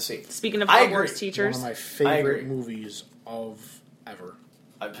you have to see. Speaking of I Hogwarts agree. teachers, One of my I favorite agree. movies of ever.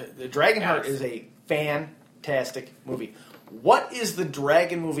 The Dragonheart Yes. is a fantastic movie. What is the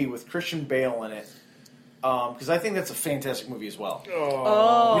Dragon movie with Christian Bale in it? Because I think that's a fantastic movie as well.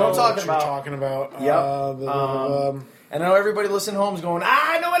 Oh, You know what I'm talking you're about? talking about. Yep. And I know everybody listening home is going,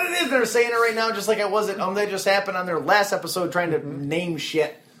 I know what it is. They're saying it right now, just like I was at That Just Happened on their last episode trying to name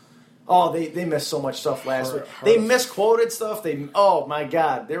shit. Oh, they missed so much stuff last week. They misquoted stuff. Oh my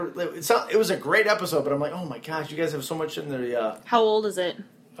god, it was a great episode. But I'm like, oh my gosh, you guys have so much in there. how old is it?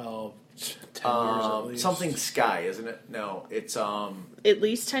 10 years at least. Something Sky, isn't it? No, it's At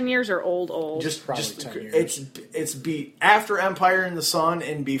least 10 years or old? just Probably just 10 years. it's after Empire in the Sun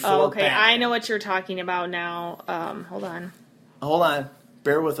and before. Oh, okay. Batman. I know what you're talking about now. Hold on. Hold on,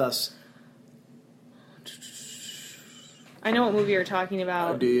 bear with us. I know what movie you're talking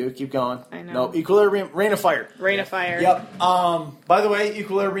about. Do you keep going? I know. No, Equilibrium, Reign of Fire. Rain of Fire. Yep. By the way,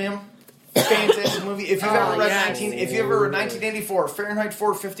 Equilibrium, fantastic movie. If you've ever read yes. 1984, Fahrenheit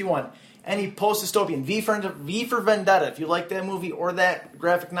 451, any post-dystopian, V for Vendetta, if you like that movie or that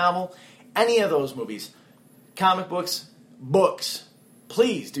graphic novel, any of those movies, comic books,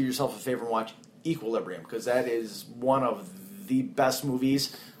 please do yourself a favor and watch Equilibrium because that is one of the best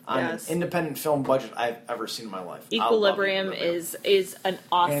movies on an independent film budget I've ever seen in my life. Equilibrium is an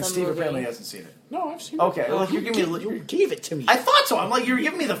awesome and Steve movie. apparently hasn't seen it. No, I've seen it. Okay, well, you're giving me. You gave it to me. I thought so. I'm like, you're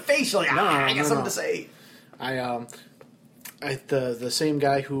giving me the face. You're like, I got something to say. The same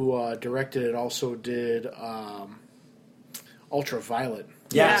guy who directed it also did Ultraviolet.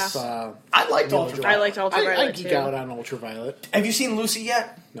 Yes. With, I liked Neil Ultraviolet. I liked Ultraviolet I geek too. out on Ultraviolet. Have you seen Lucy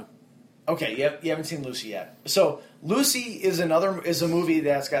yet? No. Okay, you haven't seen Lucy yet. So Lucy is a movie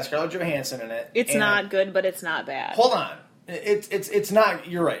that's got Scarlett Johansson in it. It's and- not good, but it's not bad. Hold on. It's not.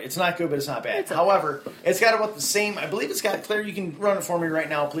 You're right. It's not good, but it's not bad. It's okay. However, it's got about the same. I believe it's got. Claire, you can run it for me right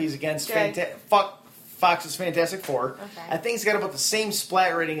now, please. Against Okay. Fox's Fantastic Four. Okay. I think it's got about the same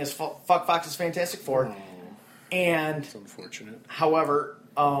splat rating as Fuck Fox's Fantastic Four. And It's unfortunate. however,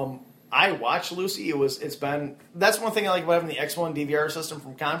 I watched Lucy. That's one thing I like about having the X1 DVR system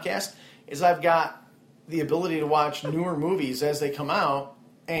from Comcast is I've got the ability to watch newer movies as they come out,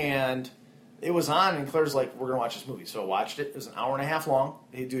 and it was on, and Claire's like, we're going to watch this movie. So I watched it. It was an hour and a half long.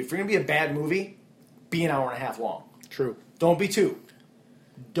 Hey, dude, if you're going to be a bad movie, be an hour and a half long. True. Don't be two.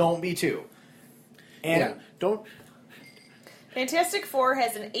 And Yeah. Don't. Fantastic Four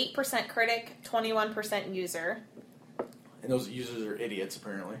has an 8% critic, 21% user. And those users are idiots,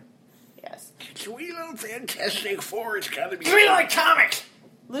 apparently. Yes. We love Fantastic Four. It's gotta be. We like comics!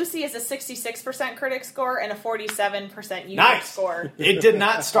 Lucy has a 66% critic score and a 47% user Nice! score. It did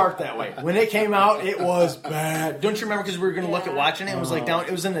not start that way. When it came out, it was bad. Don't you remember? Because we were going to look at watching it. It was like down.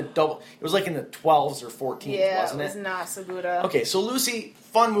 It was in the double. It was like in the 12s or 14s, Yeah, wasn't it was it? not so good. Okay, so Lucy,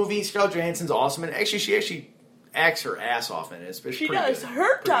 fun movie. Scarlett Johansson's awesome, and she actually acts her ass off in it. It's She pretty does. good.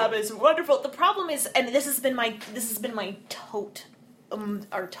 Her Pretty job good. is wonderful. The problem is, and this has been my totem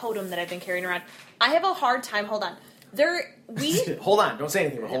that I've been carrying around. I have a hard time. Hold on. Hold on. Don't say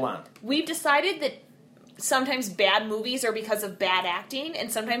anything. But hold on. We've decided that sometimes bad movies are because of bad acting,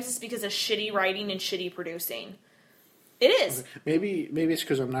 and sometimes it's because of shitty writing and shitty producing. It is. Maybe it's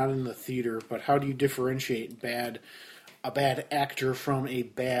because I'm not in the theater. But how do you differentiate a bad actor from a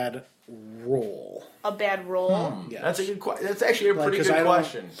bad role? A bad role. Yes. That's a good. That's actually a pretty 'cause good I don't-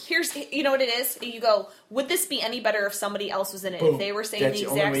 question. Here's, you know what it is? You go, would this be any better if somebody else was in it? Boom. If they were saying That's the the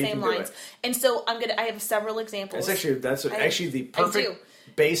only exact way you same can do lines. it. And so I have several examples. That's actually the I perfect do.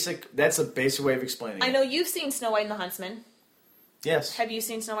 basic. That's a basic way of explaining it. I know you've seen Snow White and the Huntsman. Yes. Have you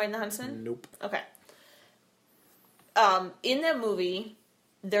seen Snow White and the Huntsman? Nope. Okay. In that movie,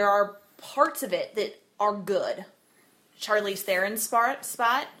 there are parts of it that are good. Charlize Theron's spot,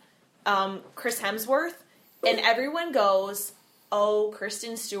 Chris Hemsworth, and everyone goes, "Oh,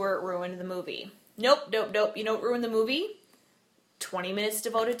 Kristen Stewart ruined the movie." Nope. You know what ruined the movie? 20 minutes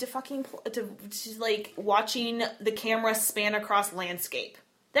devoted to like watching the camera span across landscape.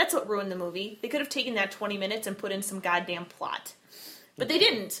 That's what ruined the movie. They could have taken that 20 minutes and put in some goddamn plot. But they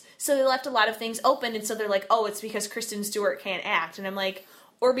didn't. So they left a lot of things open, and so they're like, "Oh, it's because Kristen Stewart can't act." And I'm like,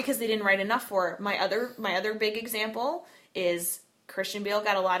 or because they didn't write enough for her. My other big example is Christian Bale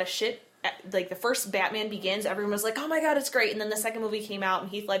got a lot of shit. Like, the first Batman Begins, everyone was like, "Oh my god, it's great." And then the second movie came out and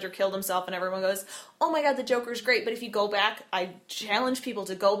Heath Ledger killed himself, and everyone goes, "Oh my god, the Joker's great." But if you go back, I challenge people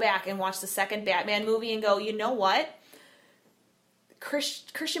to go back and watch the second Batman movie and go, you know what?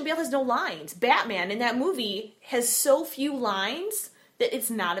 Christian Bale has no lines. Batman in that movie has so few lines that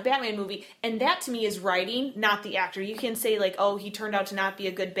it's not a Batman movie. And that, to me, is writing, not the actor. You can say, like, "Oh, he turned out to not be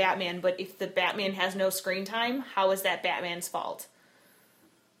a good Batman," but if the Batman has no screen time, how is that Batman's fault?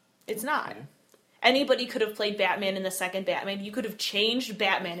 It's not. Anybody could have played Batman in the second Batman. You could have changed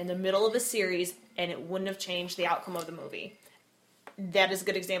Batman in the middle of a series, and it wouldn't have changed the outcome of the movie. That is a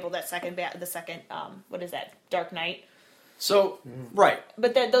good example. That second what is that? Dark Knight. So right.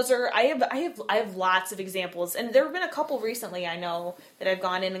 But those are I have lots of examples, and there have been a couple recently I know that I've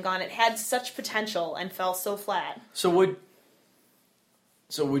gone in and gone. It had such potential and fell so flat. So would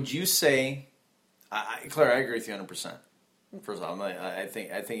you say, Claire? I agree with you 100%. First of all, I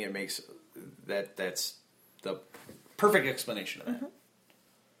think it makes that's the perfect explanation of that.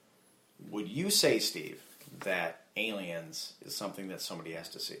 Mm-hmm. Would you say, Steve, that Aliens is something that somebody has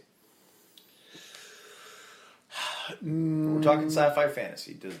to see? We're talking sci-fi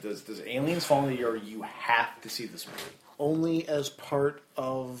fantasy. Does Aliens fall into your you have to see this movie? Only as part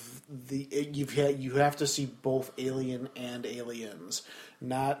of you have to see both Alien and Aliens,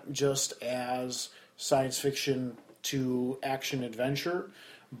 not just as science fiction to action adventure,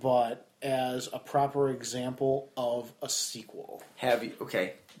 but as a proper example of a sequel. Have you?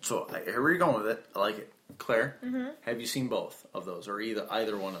 Okay, so here we're going with it. I like it, Claire. Mm-hmm. Have you seen both of those, or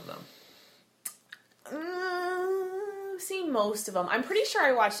either one of them? I've seen most of them. I'm pretty sure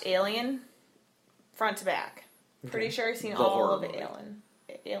I watched Alien front to back. Pretty sure I've seen all of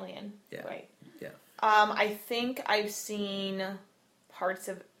Alien. Yeah. Right. Yeah. I think I've seen parts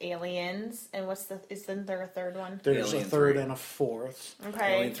of Aliens, and isn't there a third one? There's Alien a third 3. and a fourth.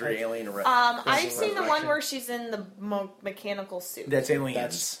 Okay. Alien 3, Alien I've seen the one Resurrection. where she's in the mechanical suit. That's Aliens.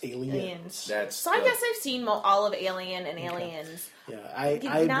 That's Aliens. That's So I guess I've seen all of Alien and Aliens. Yeah, I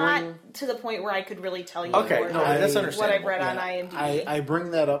Not bring to the point where I could really tell you Okay, what, no, that's what understandable. I've read on Yeah, IMDb. I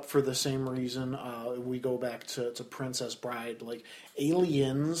bring that up for the same reason. We go back to Princess Bride. Like,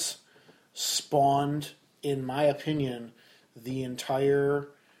 Aliens spawned, in my opinion, the entire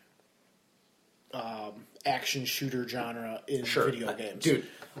action shooter genre in video games. Dude,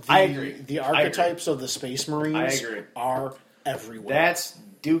 I agree. The archetypes of the Space Marines I agree. are everywhere. That's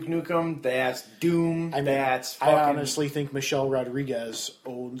Duke Nukem. That's Doom. That's fucking... I honestly think Michelle Rodriguez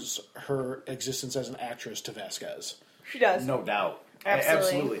owes her existence as an actress to Vasquez. She does. No doubt.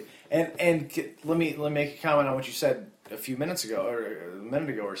 Absolutely. And let me make a comment on what you said a few minutes ago, or a minute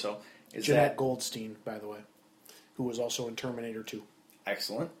ago or so. Is Jeanette that Goldstein, by the way, who was also in Terminator 2.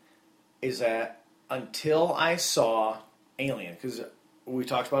 excellent? Is that until I saw Alien, because we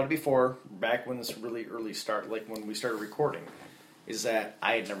talked about it before, back when this really early started, like when we started recording, is that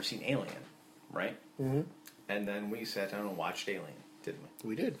I had never seen Alien, right? Mm-hmm. And then we sat down and watched Alien, didn't we?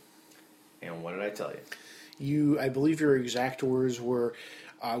 We did. And what did I tell you? I believe your exact words were,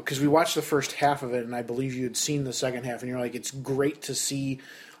 because we watched the first half of it, and I believe you had seen the second half, and you're like, it's great to see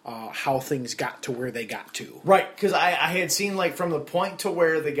how things got to where they got to. Right, because I had seen, like, from the point to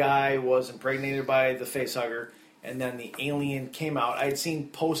where the guy was impregnated by the facehugger, and then the alien came out, I had seen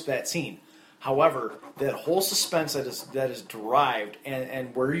post that scene. However, that whole suspense that is derived,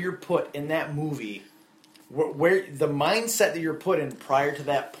 and where you're put in that movie, where the mindset that you're put in prior to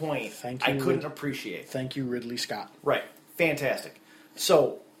that point, I couldn't appreciate. Thank you, Ridley Scott. Right, fantastic.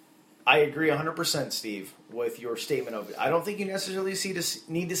 So, I agree 100%, Steve, with your statement of it. I don't think you necessarily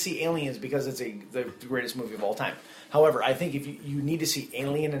need to see Aliens because it's the greatest movie of all time. However, I think if you need to see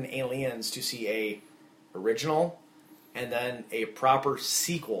Alien and Aliens to see a original and then a proper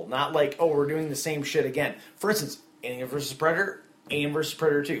sequel. Not like, oh, we're doing the same shit again. For instance, Alien vs. Predator, Alien vs.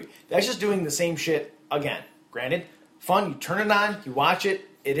 Predator 2. That's just doing the same shit again. Granted, fun, you turn it on, you watch it,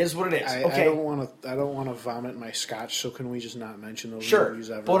 it is what it is. Okay. I don't want to vomit my scotch, so can we just not mention those sure. movies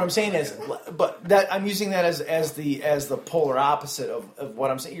ever? But what I'm saying is, but that I'm using that as the polar opposite of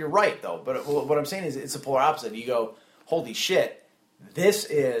what I'm saying. You're right though, but what I'm saying is it's a polar opposite. You go, holy shit, this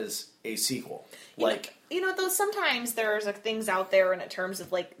is a sequel. Like, though sometimes there's things out there in terms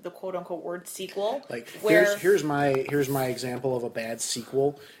of like the quote unquote word sequel. Like where here's my example of a bad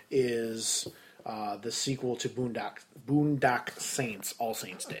sequel is the sequel to Boondock Saints, All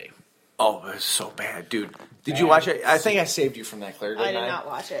Saints Day. Oh, it's so bad, dude. Did you watch it? I think I saved you from that, Claire. I did not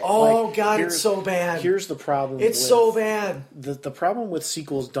watch it. Oh, God, it's so bad. Here's the problem. It's so bad. The problem with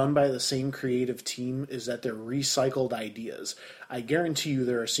sequels done by the same creative team is that they're recycled ideas. I guarantee you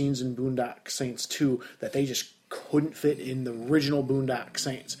there are scenes in Boondock Saints 2 that they just couldn't fit in the original Boondock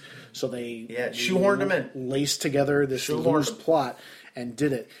Saints. So they shoehorned them in. Laced together this loose plot and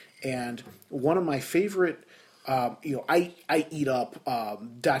did it. And one of my favorite... I eat up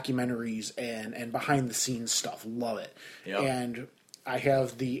documentaries and behind the scenes stuff. Love it. Yep. And I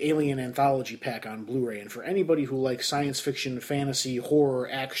have the Alien Anthology pack on Blu-ray. And for anybody who likes science fiction, fantasy, horror,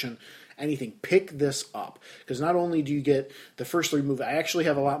 action, anything, pick this up. Because not only do you get the first three movies, I actually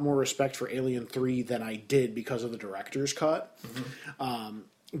have a lot more respect for Alien 3 than I did because of the director's cut. Mm-hmm.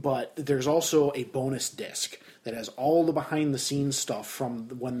 But there's also a bonus disc that has all the behind-the-scenes stuff from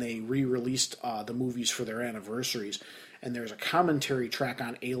when they re-released the movies for their anniversaries. And there's a commentary track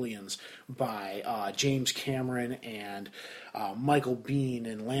on Aliens by James Cameron and Michael Biehn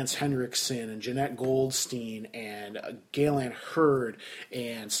and Lance Henriksen and Jeanette Goldstein and Galen Hurd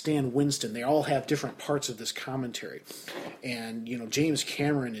and Stan Winston. They all have different parts of this commentary. And, James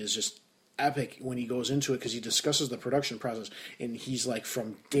Cameron is just epic when he goes into it because he discusses the production process, and he's like,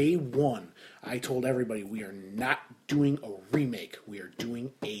 from day one, I told everybody we are not doing a remake, we are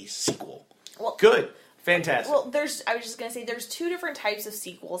doing a sequel. Well, good, fantastic. Well, I was just gonna say there's two different types of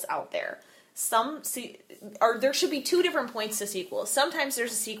sequels out there. There should be two different points to sequels. Sometimes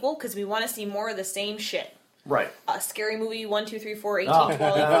there's a sequel because we want to see more of the same shit. Right. Scary Movie 1, 2, 3, 4, 18, 12.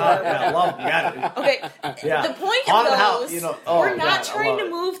 I love it. Okay. Yeah. The point Haunted of House, those, we're not trying to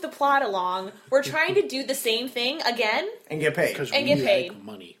move the plot along. We're trying to do the same thing again. And get paid. And get paid. Like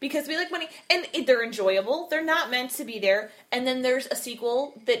money. Because we like money. And they're enjoyable. They're not meant to be there. And then there's a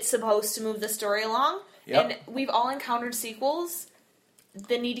sequel that's supposed to move the story along. Yep. And we've all encountered sequels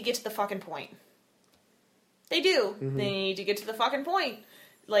that need to get to the fucking point. They do. Mm-hmm. They need to get to the fucking point.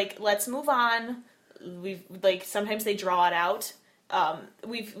 Like, let's move on. Sometimes they draw it out.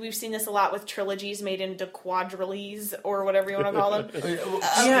 We've seen this a lot with trilogies made into quadrilogies or whatever you want to call them.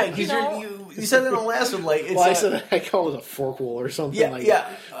 You said that in the last one. Like, I call it a forkwhole or something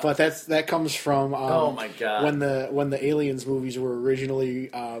that. But that comes from oh my God. when the Aliens movies were originally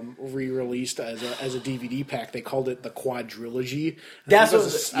re-released as a DVD pack, they called it the quadrilogy. I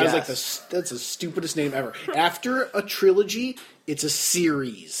was like, that's the stupidest name ever. After a trilogy, it's a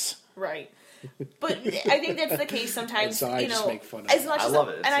series. Right. But I think that's the case sometimes. So I just make fun of as much I as love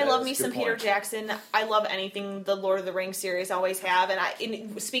it. And I love me some Peter Jackson. I love anything the Lord of the Rings series always have.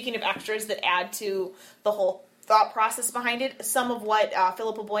 And speaking of extras that add to the whole thought process behind it, some of what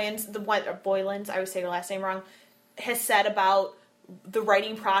Philippa Boyens, I always say your last name wrong, has said about the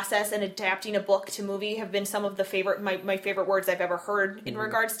writing process and adapting a book to movie have been some of the my favorite words I've ever heard in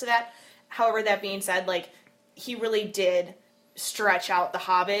regards to that. However, that being said, he really did stretch out The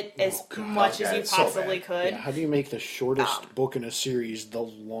Hobbit as much as you possibly could. Yeah, how do you make the shortest book in a series the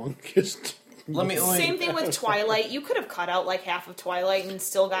longest Same thing with Twilight. You could have cut out like half of Twilight and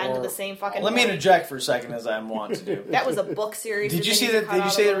still gotten to the same fucking Let me point. interject for a second, as I want to do. That was a book series. Did you see that? Did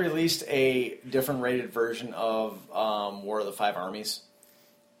you say they released a different rated version of War of the Five Armies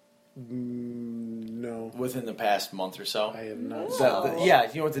No, within the past month or so? I have not. Yeah,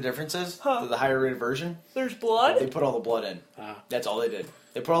 you know what the difference is? The higher rated version. There's blood. They put all the blood in. That's all they did.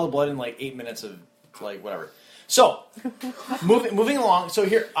 They put all the blood in like 8 minutes of like whatever. So, moving along. So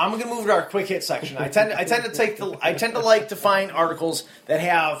here, I'm going to move to our quick hit section. I tend to like to find articles that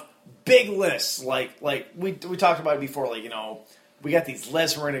have big lists. Like we talked about it before. Like, we got these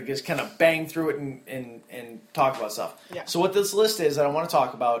lists. And we're going to just kind of bang through it and talk about stuff. Yeah. So what this list is that I want to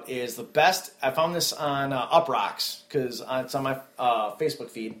talk about is the best. I found this on Uprocks because it's on my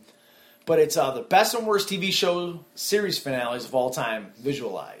Facebook feed. But it's the best and worst TV show series finales of all time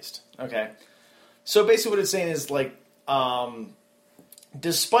visualized. Okay. So basically what it's saying is, like,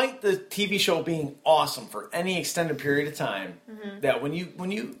 despite the TV show being awesome for any extended period of time, that when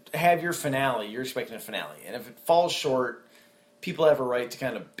you have your finale, you're expecting a finale. And if it falls short, people have a right to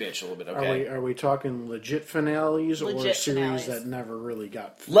kind of bitch a little bit, okay? Are we talking legit finales or series finales that never really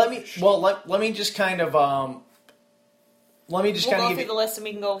got finished? We'll go through the list and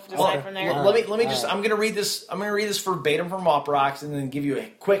we can go decide from there. I'm gonna read this verbatim from Uprocks and then give you a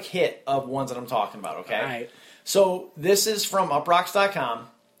quick hit of ones that I'm talking about, okay? All right. So this is from Uprocks.com,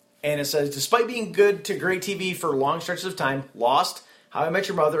 and it says, despite being good to great TV for long stretches of time, Lost, How I Met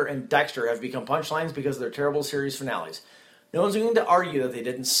Your Mother, and Dexter have become punchlines because of their terrible series finales. No one's going to argue that they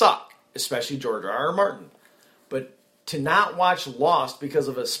didn't suck, especially George R.R. Martin. But to not watch Lost because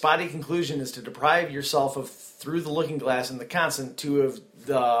of a spotty conclusion is to deprive yourself of Through the Looking Glass and The Constant, two of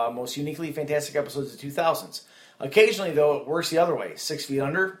the most uniquely fantastic episodes of the 2000s. Occasionally, though, it works the other way. 6 Feet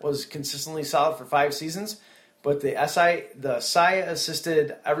Under was consistently solid for 5 seasons, but the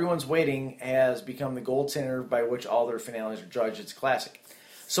Saya-assisted Everyone's Waiting has become the gold standard by which all their finales are judged. It's a classic.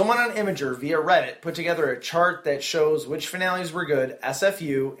 Someone on Imager via Reddit put together a chart that shows which finales were good,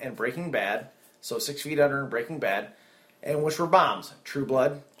 SFU and Breaking Bad, so 6 Feet Under and Breaking Bad, and which were bombs, True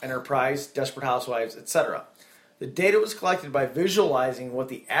Blood, Enterprise, Desperate Housewives, etc. The data was collected by visualizing what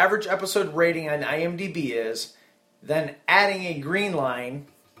the average episode rating on IMDb is, then adding a green line,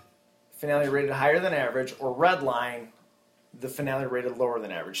 finale rated higher than average, or red line, the finale rated lower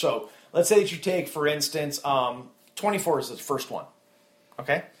than average. So let's say that you take, for instance, 24 is the first one.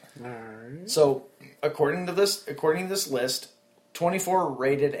 Okay? All right. So according to this list, 24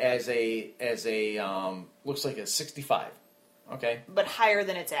 rated as a looks like a 65. Okay, but higher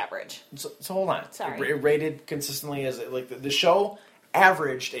than its average. So hold on. Sorry. It rated consistently as like the show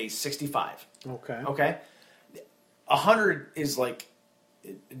averaged a 65. Okay. 100 is like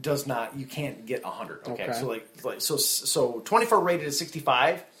it does not. You can't get 100. Okay. So 24 rated at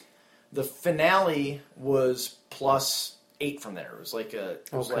 65. The finale was plus 8 from there. It was like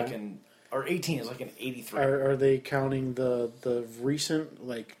or 18 is like an 83. Are they counting the recent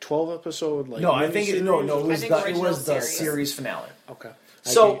 12 episode No, I think it was the series. series finale. Okay.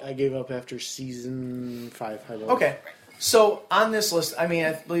 So I gave up after season 5. Okay. So on this list, I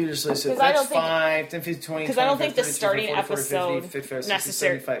believe this list is 5, 10, 15, 20, because I don't think the 30, starting 40, 50, episode 50, 60,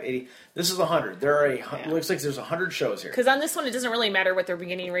 necessary. 75, 80. This is 100. There are looks like there's 100 shows here. Because on this one, it doesn't really matter what their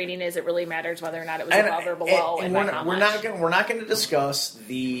beginning rating is. It really matters whether or not it was above or below. And we're not going to discuss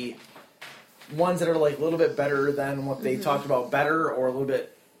the ones that are like a little bit better than what they talked about better, or a little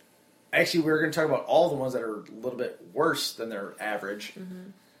bit. Actually, we're going to talk about all the ones that are a little bit worse than their average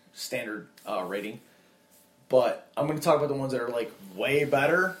standard rating. But I'm going to talk about the ones that are like way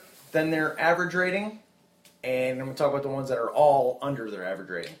better than their average rating, and I'm going to talk about the ones that are all under their average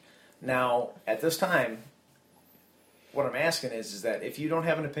rating. Now, at this time, what I'm asking is that if you don't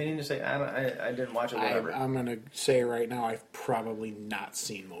have an opinion to say, I didn't watch it, whatever. I'm going to say right now, I've probably not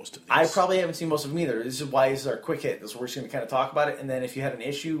seen most of these. I probably haven't seen most of them either. This is why this is our quick hit. This is where we're just going to kind of talk about it, and then if you had an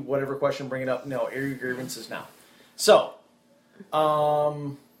issue, whatever question, bring it up. No, air your grievances now. So,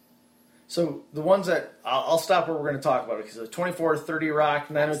 so the ones that I'll stop where we're going to talk about it, because 24, 30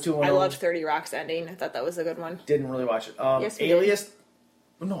 Rock, 90210. I loved 30 Rock's ending. I thought that was a good one. Didn't really watch it. Yes, we Alias. did.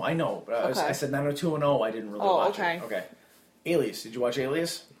 No, I know, but I said 90210. I didn't really watch it. Okay. Alias. Did you watch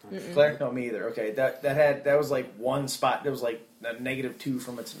Alias? Claire? No, me either. Okay, that was like one spot. That was like a -2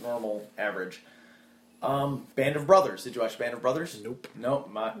 from its normal average. Band of Brothers. Did you watch Band of Brothers? Nope. Nope,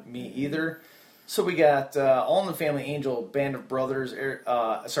 me either. So we got All in the Family, Angel, Band of Brothers,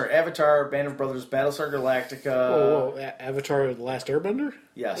 Avatar, Band of Brothers, Battlestar Galactica. Whoa, Avatar: The Last Airbender?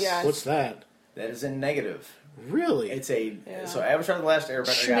 Yes. Yeah. What's that? That is in negative. Really? It's so Avatar: The Last Airbender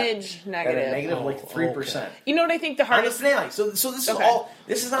Smidge got negative. a negative like 3%. Okay. You know what I think the On the hardest... finale. So this is Okay. all.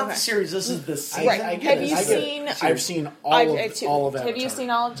 This is not Okay. the series. This is the season. Right. I get Have it. you I get seen... it. I've seen all of Avatar. Have you seen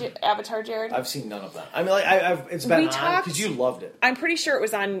all of Avatar, Jared? I've seen none of them. I mean, like it's been We on talked- because you loved it. I'm pretty sure it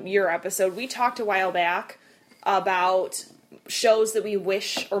was on your episode. We talked a while back about shows that we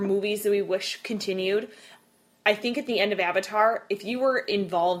wish, or movies that we wish continued. I think at the end of Avatar, if you were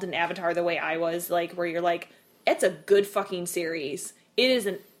involved in Avatar the way I was, like, where you're like, it's a good fucking series. It is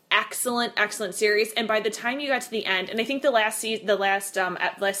an excellent, excellent series. And by the time you got to the end, and I think the last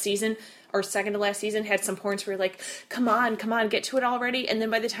season, or second to last season, had some points where you're like, come on, get to it already. And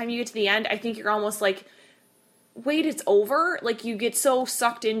then by the time you get to the end, I think you're almost like, wait, it's over? Like, you get so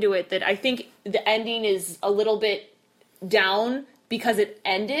sucked into it that I think the ending is a little bit down because it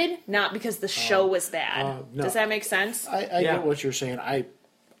ended, not because the show was bad. no. Does that make sense? I get what you're saying.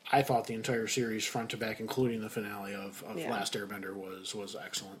 I thought the entire series, front to back, including the finale of Last Airbender, was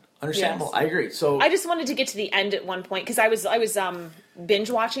excellent. Understandable. Yes. I agree. So I just wanted to get to the end at one point because I was binge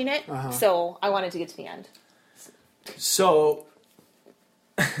watching it, so I wanted to get to the end. So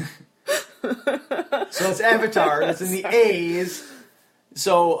it's Avatar. It's in the A's.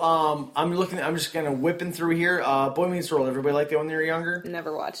 So I'm just kind of whipping through here. Boy Meets World. Everybody like that when they were younger?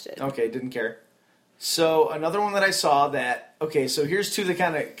 Never watched it. Okay, didn't care. So another one that I saw that so here's two that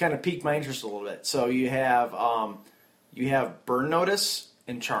kind of piqued my interest a little bit. So you have Burn Notice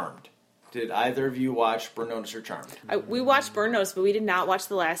and Charmed. Did either of you watch Burn Notice or Charmed? We watched Burn Notice, but we did not watch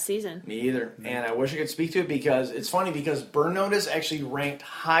the last season. Me either. And I wish I could speak to it because it's funny because Burn Notice actually ranked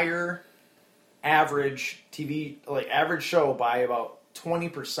higher average TV, like average show by about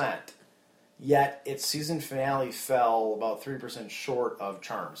 20%. Yet its season finale fell about 3% short of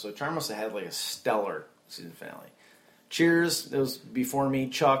Charmed. So Charmed must have had like a stellar season finale. Cheers. It was before me.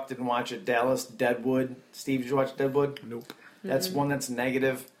 Chuck didn't watch it. Dallas, Deadwood. Steve, did you watch Deadwood? Nope. That's one that's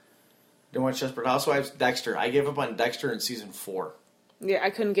negative. Didn't watch Desperate Housewives. Dexter. I gave up on Dexter in season 4. Yeah,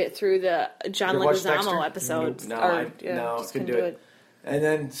 I couldn't get through the John You ever watched Dexter? Leguizamo episodes. Nope. No, just couldn't do it. And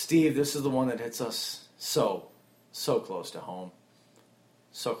then, Steve, this is the one that hits us so close to home.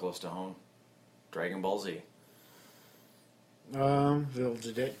 So close to home. Dragon Ball Z.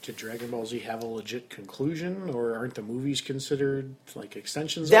 Did Dragon Ball Z have a legit conclusion, or aren't the movies considered like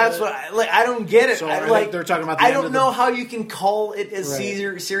extensions? That's of it? what I don't get it. So they're talking about. I don't know how you can call it a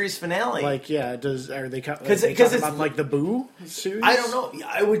series finale. Are they talking it's about like the Boo series? I don't know.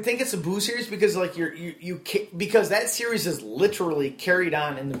 I would think it's a Boo series because like because that series is literally carried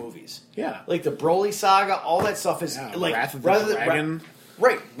on in the movies. Yeah, like the Broly saga, all that stuff is like Wrath of the Dragon.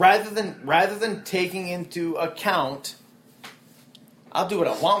 Right. Rather than taking into account, I'll do what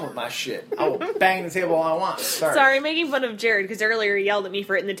I want with my shit. I will bang the table all I want. Sorry, making fun of Jared because earlier he yelled at me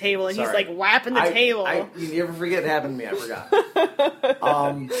for hitting the table and he's like whapping the table. You ever forget it happened to me? I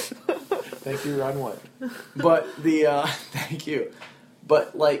forgot. Thank you, Ron Wood. But thank you.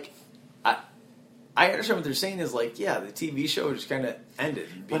 But like, I understand what they're saying is like, yeah, the TV show just kind of ended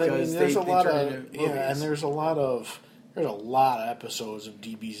because there's they a lot turned of into movies. and there's a lot of episodes of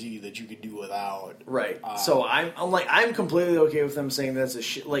DBZ that you could do without. Right. So I'm completely okay with them saying that's a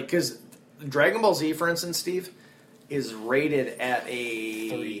shit. Like, because Dragon Ball Z, for instance, Steve, is rated at a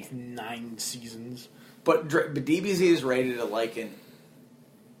 39 seasons. But DBZ is rated at like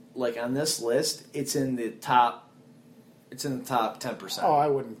on this list, it's in the top 10%. Oh, I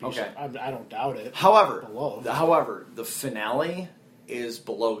wouldn't be. Okay. I don't doubt it. However, the finale is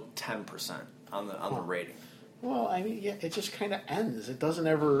below 10% on the rating. Well, I mean, yeah, it just kind of ends. It doesn't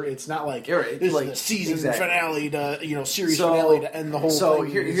ever. It's not like this is like the season exactly. finale to series finale to end the whole so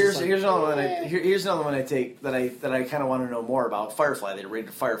thing. Here's another one. Here's another one I take that I kind of want to know more about. Firefly. They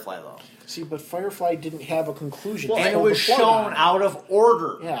rated Firefly though. See, but Firefly didn't have a conclusion, and it was shown out of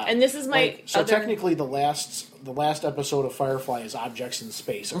order. Yeah, and this is my technically the last episode of Firefly is Objects in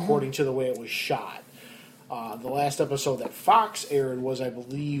Space, according to the way it was shot. The last episode that Fox aired was, I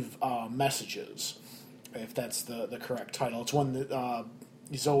believe, Messages, if that's the correct title. It's one that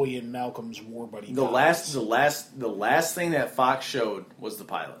Zoe and Malcolm's war buddy. The last thing that Fox showed was the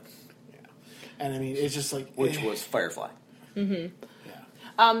pilot. Yeah, and I mean it's just like which was Firefly.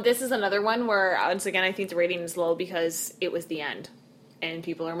 Mm-hmm. This is another one where, once again, I think the rating is low because it was the end. And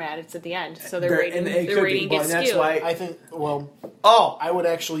people are mad it's at the end. So their rating gets skewed. That's why I think, I would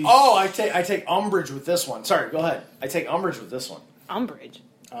actually... I take umbrage with this one. Sorry, go ahead. I take umbrage with this one. Umbrage?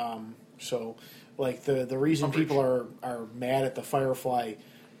 So, like, the reason people are mad at the Firefly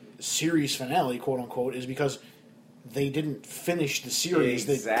series finale, quote-unquote, is because they didn't finish the series.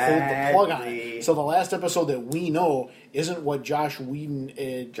 They Exactly. pulled the plug on it. So the last episode that we know isn't what Josh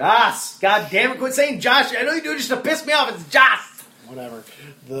Whedon... Joss! God damn it, quit saying Josh. I know you do it just to piss me off. It's Joss! Whatever.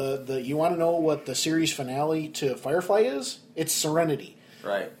 You want to know what the series finale to Firefly is? It's Serenity.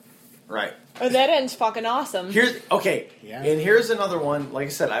 Right. Oh, that ends fucking awesome. And here's another one. Like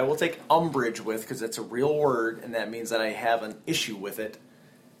I said, I will take umbrage with, because it's a real word, and that means that I have an issue with it,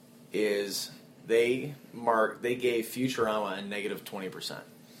 is they gave Futurama a negative 20%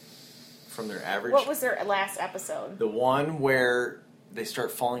 from their average. What was their last episode? The one where they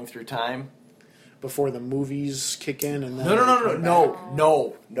start falling through time. Before the movies kick in and then...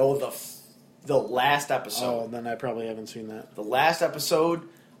 No. The last episode. Oh, then I probably haven't seen that. The last episode,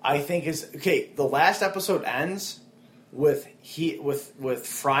 I think, is... Okay, the last episode ends with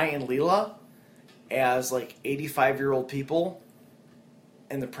Fry and Leela as, like, 85-year-old people,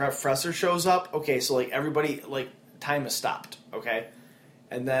 and the professor shows up. Okay, so, like, everybody... Like, time has stopped, okay?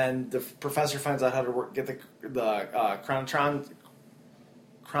 And then the professor finds out how to get the chronotrons.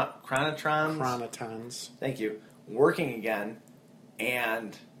 Chronotons. Thank you. Working again,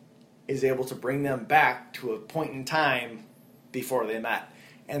 and is able to bring them back to a point in time before they met.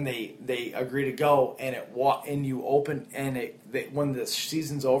 And they agree to go, and when the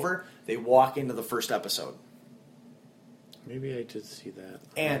season's over, they walk into the first episode. Maybe I did see that.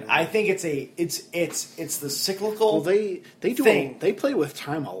 And I think it's the cyclical. Well, they do thing. They play with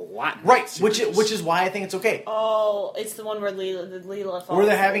time a lot, Right? Which is why I think it's okay. Oh, it's the one where Leela falls. Where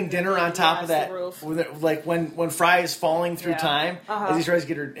they're having dinner on top of the that roof. Like when Fry is falling through time Uh-huh. as he tries to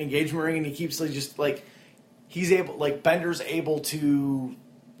get her engagement ring, and he keeps just like he's able, like Bender's able to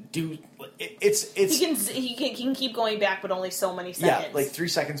do. He can keep going back, but only so many seconds. Yeah, like 3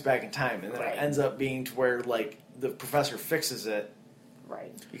 seconds back in time, and then Right. it ends up being to where like the professor fixes it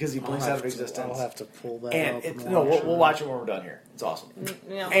Right. because he blinks out of existence. I'll have to pull that And up. we'll watch it when we're done here. It's awesome.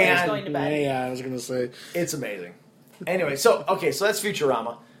 You know, And- he's going to bed. Yeah, I was going to say. It's amazing. Anyway, so that's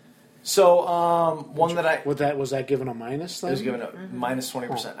Futurama. So one that I Was that given a minus then? was given a minus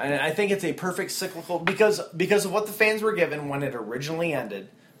 20%, and I think it's a perfect cyclical because of what the fans were given when it originally ended.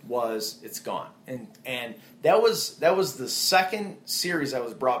 Was it's gone, and that was the second series that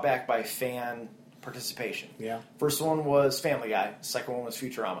was brought back by fan participation. Yeah. First one was Family Guy. Second one was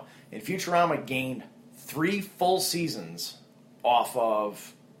Futurama, and Futurama gained 3 full seasons off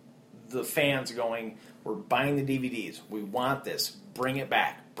of the fans going, "We're buying the DVDs. We want this. Bring it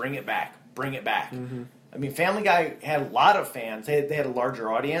back. Bring it back. Bring it back." Mm-hmm. I mean, Family Guy had a lot of fans. They had a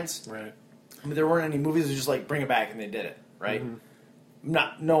larger audience. Right. I mean, there weren't any movies that were just like bring it back, and they did it right. Mm-hmm.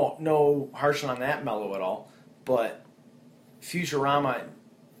 No harsh on that mellow at all, but Futurama,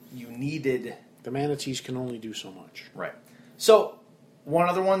 you needed The manatees can only do so much. right. So one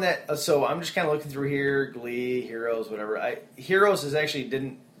other one that so I'm just kind of looking through here, Glee, Heroes, whatever. Heroes is actually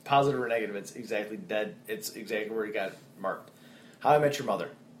didn't positive or negative. It's exactly dead. It's exactly where you got it marked. How I Met Your Mother.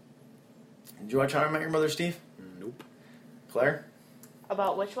 Did you watch How I Met Your Mother, Steve? Nope. Claire?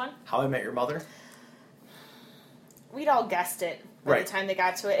 About which one? How I Met Your Mother. We'd all guessed it by Right. the time they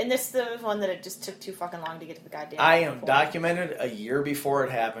got to it. And this is the one that it just took too fucking long to get to the goddamn I am point. documented a year before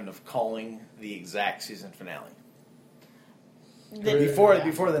it happened of calling the exact season finale. Before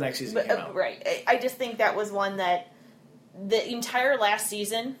the next season came out. Right. I just think that was one that the entire last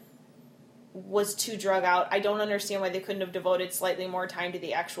season was too drug out. I don't understand why they couldn't have devoted slightly more time to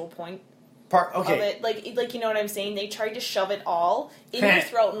the actual point of it. Like you know what I'm saying? They tried to shove it all in your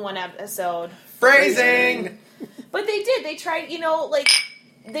throat in one episode. Phrasing! But they did. They tried,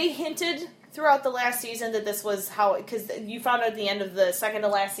 they hinted throughout the last season that this was how, because you found out at the end of the second to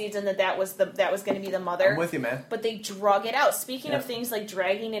last season that was going to be the mother. I'm with you, man. But they drug it out. Speaking Yeah. of things like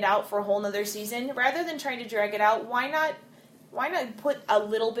dragging it out for a whole nother season, rather than trying to drag it out, why not put a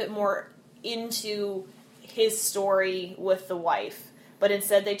little bit more into his story with the wife? But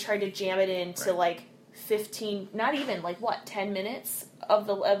instead they tried to jam it into Right. 15, not even 10 minutes of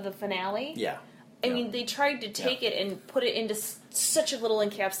the finale. Yeah. I mean, they tried to take it and put it into such a little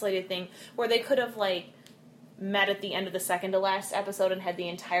encapsulated thing where they could have met at the end of the second to last episode and had the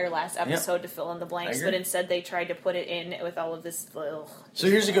entire last episode to fill in the blanks. I agree. But instead, they tried to put it in with all of this. So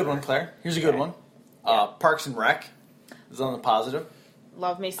here's a good one, Claire. Here's a good one. Parks and Rec is on the positive.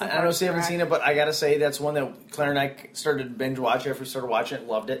 Love me some. I know you haven't seen it, but I gotta say that's one that Claire and I started to binge watch after we started watching it.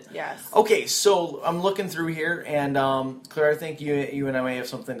 Loved it. Yes. Okay, so I'm looking through here, and Claire, I think you and I may have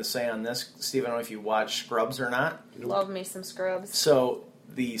something to say on this. Steve, I don't know if you watch Scrubs or not. Love me some Scrubs. So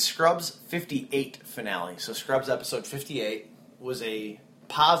the Scrubs 58 finale. So Scrubs episode 58 was a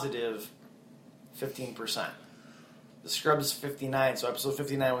positive 15%. The Scrubs 59. So episode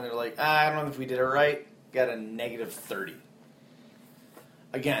 59, when they're like, I don't know if we did it right. got a negative 30.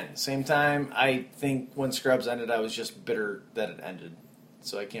 Again, same time, I think when Scrubs ended, I was just bitter that it ended.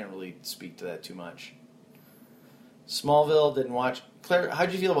 So I can't really speak to that too much. Smallville, didn't watch. Claire,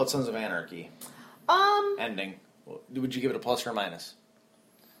 how'd you feel about Sons of Anarchy? Ending. Would you give it a plus or a minus?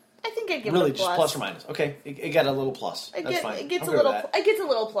 I think I'd give really it a plus. Just plus or minus. Okay, it got a little plus. That's fine. It gets a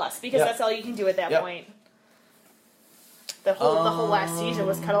little plus because that's all you can do at that point. The whole last season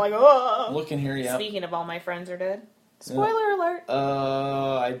was kind of like, oh. Looking here, yeah. Speaking of All My Friends Are Dead. Spoiler alert.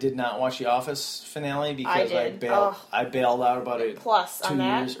 I did not watch the Office finale because I bailed out about it plus 2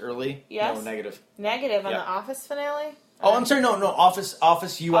 years early. Yes. No, negative. Negative on the Office finale? Oh, I'm sorry. No.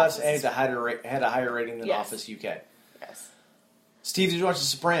 Office US had a higher rating than Office UK. Yes. Steve, did you watch The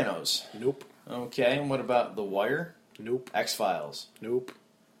Sopranos? Nope. Okay, and what about The Wire? Nope. X-Files? Nope.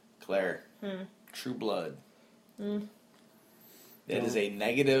 Claire? True Blood? It is a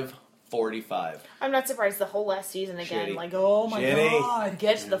negative 45. I'm not surprised the whole last season again. Shitty. Like, oh my god,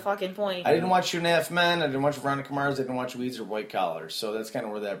 get to the fucking point. I didn't watch 2.5 Men. I didn't watch Veronica Mars. I didn't watch Weeds or White Collars. So that's kind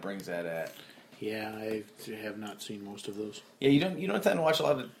of where that brings that at. Yeah, I have not seen most of those. Yeah, you don't tend to watch a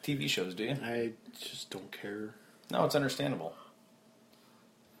lot of TV shows, do you? I just don't care. No, it's understandable.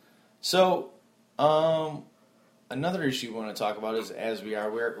 So, another issue we want to talk about is, as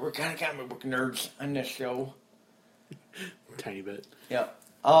we're kind of comic book nerds on this show. Tiny bit. Yeah.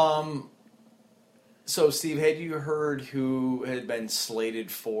 So, Steve, had you heard who had been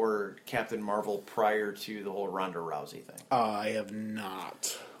slated for Captain Marvel prior to the whole Ronda Rousey thing? I have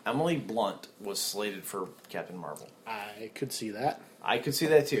not. Emily Blunt was slated for Captain Marvel. I could see that. I could see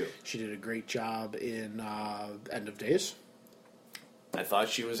that, too. She did a great job in End of Days. I thought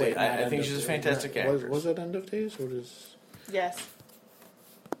she was I think she's a fantastic actress. Was it End of Days? What is... Yes.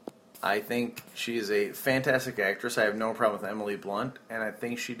 I think she is a fantastic actress. I have no problem with Emily Blunt, and I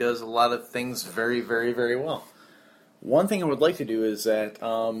think she does a lot of things very, very, very well. One thing I would like to do is that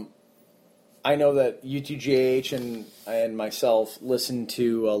I know that UTGH and myself listen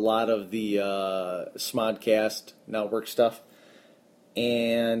to a lot of the Smodcast Network stuff,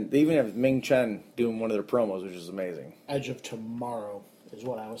 and they even have Ming Chen doing one of their promos, which is amazing. Edge of Tomorrow is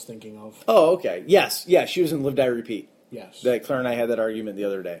what I was thinking of. Oh, okay. Yes, she was in Live, Die, Repeat. Yes. That Claire and I had that argument the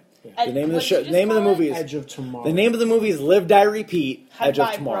other day. Yeah. The name of the show, name of the movie is Edge of Tomorrow. The name of the movie is Live, Die, Repeat. Edge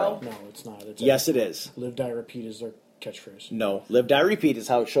of Tomorrow. Bro. No, it's not. Yes, it is. Live, Die, Repeat is their catchphrase. No, Live, Die, Repeat is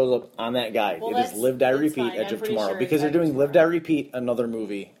how it shows up on that guide. Well, it is Live, Die, Repeat, fine. Edge I'm of pretty Tomorrow, sure because it's they're Edge of doing Live, Die, Tomorrow. Repeat, another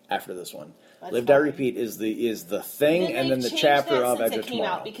movie after this one. That's Live, Die, fine. Repeat is the thing, Then and then the they've chapter changed that of since Edge it of came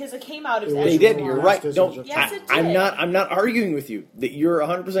Tomorrow. out, because it came out as It Edge was- They of did. Tomorrow. You're right. Yes, Don't. Yes, it I'm did. not. I'm not arguing with you. That you're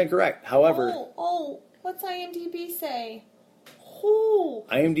 100% correct. However, What's IMDb say? Who?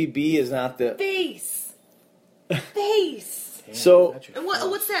 IMDb is not the. Face. Face. Damn, So- that's your And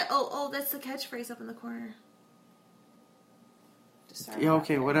what's that? Oh, that's the catchphrase up in the corner. Sorry Yeah. about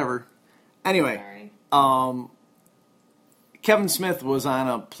Okay. that. Whatever. Anyway, Sorry. Kevin Smith was on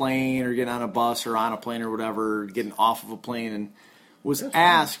a plane or getting on a bus or on a plane or whatever, getting off of a plane, and was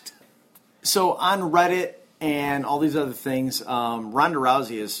asked. So on Reddit and all these other things, Ronda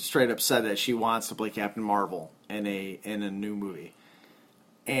Rousey has straight up said that she wants to play Captain Marvel in a new movie.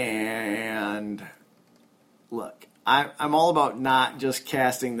 And look, I'm all about not just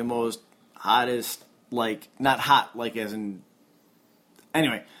casting the most hottest, like not hot, like as in.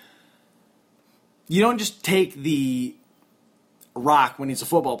 Anyway, you don't just take the Rock when he's a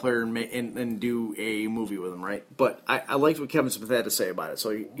football player and do a movie with him, right? But I liked what Kevin Smith had to say about it.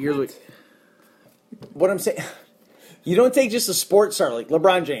 So here's what I'm saying. You don't take just a sports star like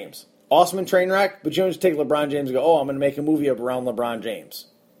LeBron James, awesome in Trainwreck, but you don't just take LeBron James and go, oh, I'm going to make a movie around LeBron James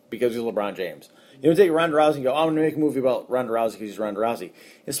because he's LeBron James. You don't take Ronda Rousey and go, oh, I'm going to make a movie about Ronda Rousey because he's Ronda Rousey.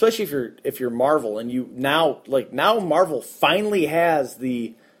 Especially if you're Marvel and you now Marvel finally has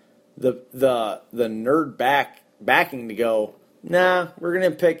the nerd backing to go. Nah, we're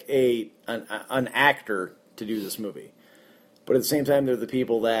going to pick an actor to do this movie. But at the same time, they're the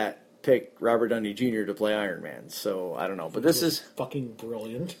people that picked Robert Downey Jr. to play Iron Man. So, I don't know. But this is... fucking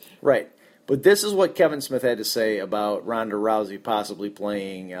brilliant. Right. But this is what Kevin Smith had to say about Ronda Rousey possibly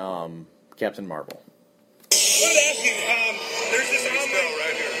playing Captain Marvel. I wanted to ask you, there's this girl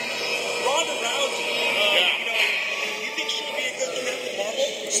right here. Ronda Rousey. You think she would be a good Captain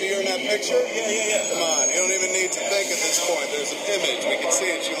Marvel? See her in that picture? Yeah. Come on, you don't even need to think at this point. There's an image. We can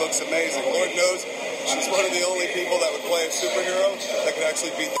see it. She looks amazing. Lord knows she's one of the only people that would play a superhero that could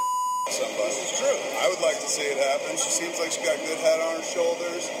actually beat the somebody. It's true. I would like to see it happen. She seems like she got a good head on her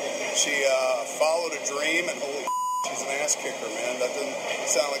shoulders. She followed a dream, and holy she's an ass kicker, man. That doesn't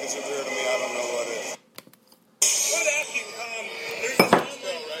sound like a superhero to me. I don't know what it is. I wanted to ask you, there's this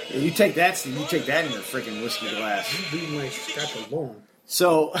girl right here. You take that, Steve. You take that in your freaking whiskey glass. Leave my scotch alone.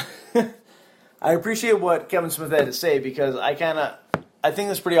 So, I appreciate what Kevin Smith had to say because I think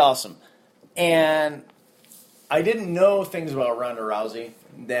that's pretty awesome. And I didn't know things about Ronda Rousey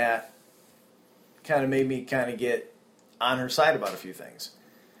that kind of made me kind of get on her side about a few things.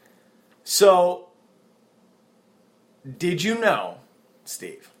 So, did you know,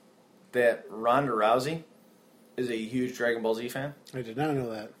 Steve, that Ronda Rousey is a huge Dragon Ball Z fan? I did not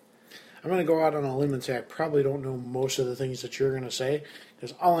know that. I'm going to go out on a limb and say I probably don't know most of the things that you're going to say,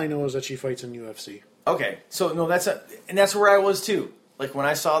 because all I know is that she fights in UFC. Okay, so no, that's where I was too. Like when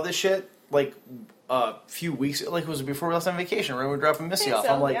I saw this shit, like a few weeks, like it was before we left on vacation, right? We were dropping Missy off.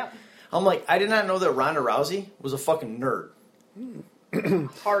 So, I'm like, I did not know that Ronda Rousey was a fucking nerd.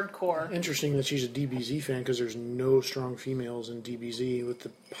 Hardcore. Interesting that she's a DBZ fan because there's no strong females in DBZ with the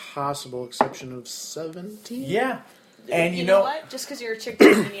possible exception of 17. Yeah. And you know what? Just because you're a chick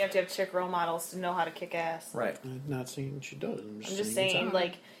doesn't mean you have to have chick role models to know how to kick ass. Right. I'm not saying she does. I'm just saying,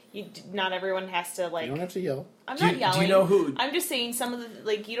 like, not everyone has to, like... You don't have to yell. I'm not yelling. Do you know who... I'm just saying some of the...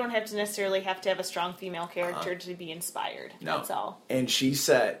 Like, you don't have to necessarily have to have a strong female character to be inspired. No. That's all. And she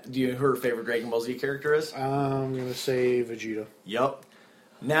said... Do you know who her favorite Dragon Ball Z character is? I'm going to say Vegeta. Yup.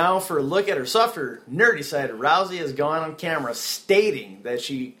 Now, for a look at her softer, nerdy side, Rousey has gone on camera stating that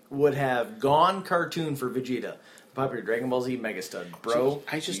she would have gone cartoon for Vegeta. Popular Dragon Ball Z megastud. Bro,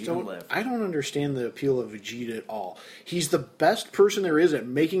 I just don't understand the appeal of Vegeta at all. He's the best person there is at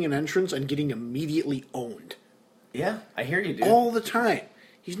making an entrance and getting immediately owned. Yeah, I hear you, dude. All the time.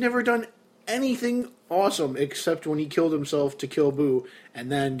 He's never done anything awesome except when he killed himself to kill Boo, and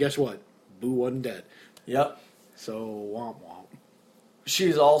then guess what? Boo wasn't dead. Yep. So, womp womp. She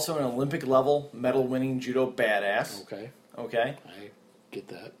is also an Olympic-level medal-winning judo badass. Okay. I get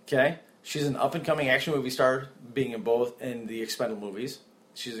that. Okay. She's an up-and-coming action movie star, being in the Expendable movies.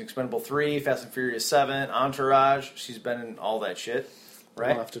 She's in Expendable 3, Fast and Furious 7, Entourage. She's been in all that shit,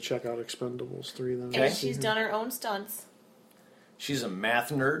 right? I'll have to check out Expendables 3 then. And she's done her own stunts. She's a math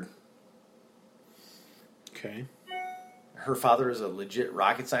nerd. Okay. Her father is a legit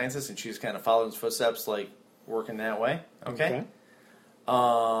rocket scientist, and she's kind of following his footsteps, like, working that way. Okay.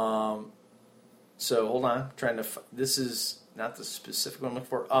 So, hold on. This is not the specific one I'm looking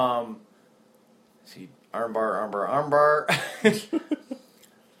for. See, armbar.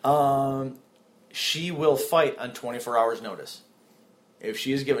 She will fight on 24 hours notice. If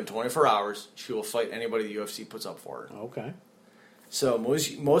she is given 24 hours, she will fight anybody the UFC puts up for her. Okay. So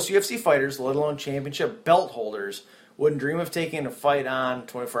most UFC fighters, let alone championship belt holders, wouldn't dream of taking a fight on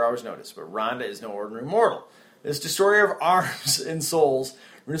 24 hours notice. But Ronda is no ordinary mortal. This destroyer of arms and souls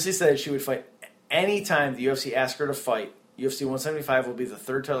recently said she would fight any time the UFC asked her to fight. UFC 175 will be the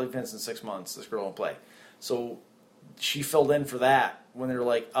third title defense in 6 months. This girl won't play. So she filled in for that when they were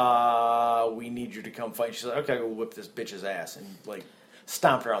like, we need you to come fight. She's like, okay, I'll go whip this bitch's ass. And, like,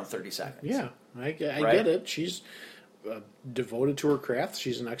 stomped her out in 30 seconds. Yeah, I get it. She's devoted to her craft.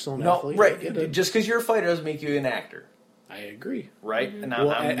 She's an excellent athlete. Right. Just because you're a fighter doesn't make you an actor. I agree. Right? Mm-hmm. And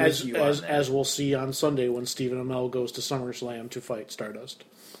well, I'm as with you on that. as we'll see on Sunday when Stephen Amell goes to SummerSlam to fight Stardust.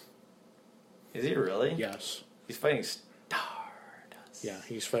 Is he really? Yes. He's fighting Stardust. Yeah,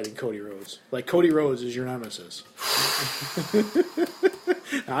 he's fighting Cody Rhodes. Like, Cody Rhodes is your nemesis.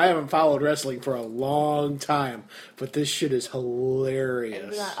 Now, I haven't followed wrestling for a long time, but this shit is hilarious. It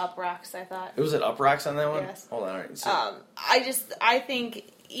was on Up Rocks, I thought. It was at Up Rocks on that one? Yes. Hold on. All right. So, I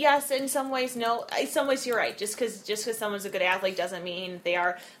think, yes, in some ways, no. In some ways, you're right. Just because someone's a good athlete doesn't mean they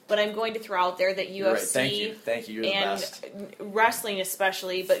are. But I'm going to throw out there that UFC... You're right. Thank you. You're the and best. Wrestling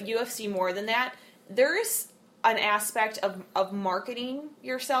especially, but UFC more than that, there is an aspect of marketing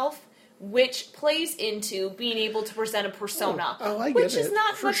yourself which plays into being able to present a persona, I get which it. is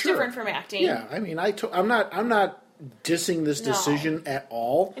not For much sure. different from acting. Yeah, I mean, I'm not dissing this decision at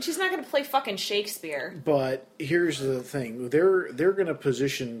all. And she's not going to play fucking Shakespeare. But here's the thing: they're going to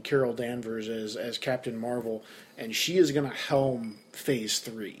position Carol Danvers as Captain Marvel, and she is going to helm Phase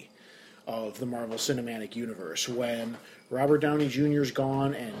 3 of the Marvel Cinematic Universe when Robert Downey Jr. is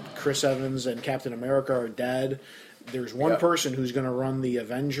gone and Chris Evans and Captain America are dead. There's one person who's going to run the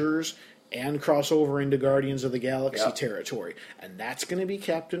Avengers and cross over into Guardians of the Galaxy territory, and that's going to be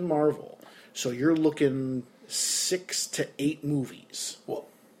Captain Marvel. So you're looking 6 to 8 movies. Well,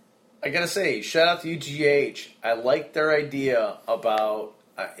 I gotta say, shout out to UGH. I like their idea about.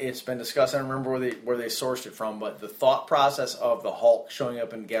 It's been discussed. I don't remember where they sourced it from, but the thought process of the Hulk showing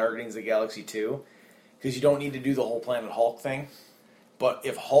up in Guardians of the Galaxy 2, because you don't need to do the whole Planet Hulk thing. But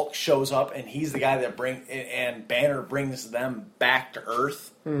if Hulk shows up and he's the guy that and Banner brings them back to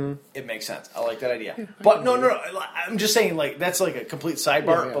Earth, it makes sense. I like that idea. But no, I'm just saying, like, that's like a complete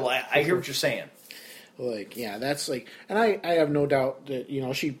sidebar. Yeah, but like, I hear what you're saying. Like, yeah, that's like, and I have no doubt that, you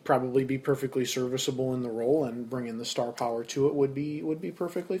know, she'd probably be perfectly serviceable in the role, and bringing the star power to it would be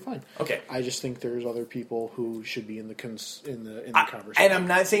perfectly fine. Okay. I just think there's other people who should be in the conversation. And I'm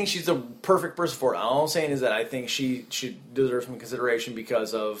not saying she's the perfect person for it. All I'm saying is that I think she deserves some consideration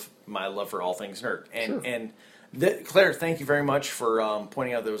because of my love for all things nerd. And Claire, thank you very much for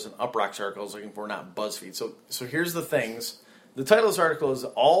pointing out there was an Uprocks article I was looking for, not BuzzFeed. So here's the things. The title of this article is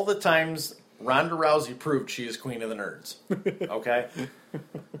All the Times Ronda Rousey Proved She is Queen of the Nerds. Okay?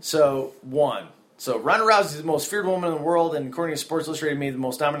 So Ronda Rousey is the most feared woman in the world, and according to Sports Illustrated, made the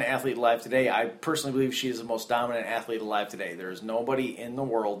most dominant athlete alive today. I personally believe she is the most dominant athlete alive today. There is nobody in the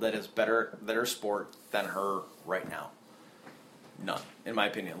world that is better at her sport than her right now. None, in my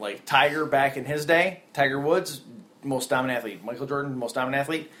opinion. Like Tiger back in his day, Tiger Woods, most dominant athlete. Michael Jordan, most dominant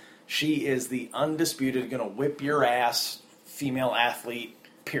athlete. She is the undisputed, going to whip your ass female athlete,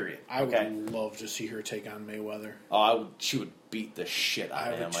 period. I would love to see her take on Mayweather. Oh, she would beat the shit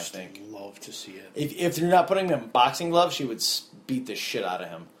out of him, I think. Love to see it. If you're not putting him in boxing gloves, she would beat the shit out of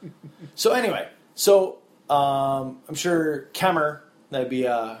him. So anyway, I'm sure Kemmer, that'd be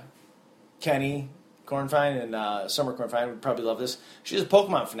Kenny Cornfine and Summer Cornfine would probably love this. She's a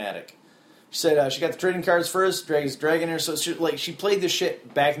Pokemon fanatic. She said she got the trading cards first, Dragon her, so she played this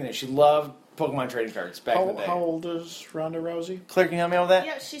shit back in the day. She loved Pokemon trading cards back in the day. How old is Ronda Rousey? Claire, can you help me out with that?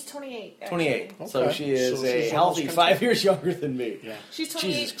 Yeah, she's 28. Actually. 28. Okay. So she is So a she's healthy almost 5 years younger than me. Yeah. She's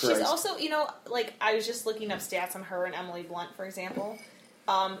 28. Jesus Christ. She's also, like, I was just looking up stats on her and Emily Blunt, for example.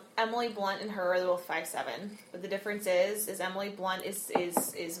 Emily Blunt and her are both 5'7", but the difference is Emily Blunt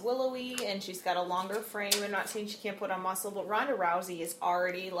is willowy and she's got a longer frame. I'm not saying she can't put on muscle, but Ronda Rousey is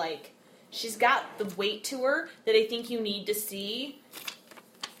already, like, she's got the weight to her that I think you need to see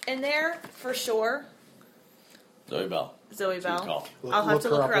in there for sure. Zoe Bell. I'll have to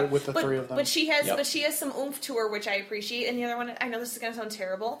look her up with the three of them. But she has some oomph to her, which I appreciate. And the other one, I know this is going to sound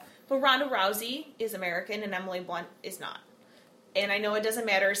terrible, but Ronda Rousey is American and Emily Blunt is not. And I know it doesn't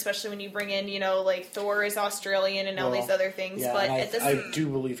matter, especially when you bring in, like Thor is Australian and all these other things. Yeah, but I do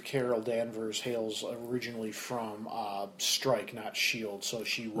believe Carol Danvers hails originally from Strike, not Shield, so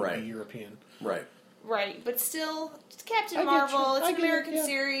she would be European. Right. Right, but still, it's Captain Marvel. It's an American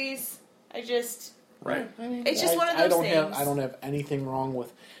series. Right. I mean, it's just one of those things. I don't have anything wrong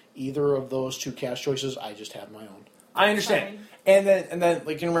with either of those two cast choices. I just have my own. I understand. And then,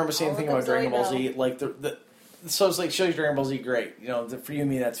 like, you remember saying the thing about Dragon Ball Z, like so it's like shows Dragon Ball Z, great. For you and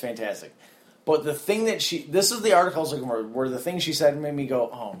me, that's fantastic. But the thing that this is the article I was looking for, where the thing she said made me go,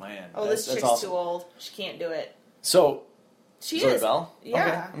 oh man, this chick's awesome. too old. She can't do it. So she Zoe is. Bell? Yeah.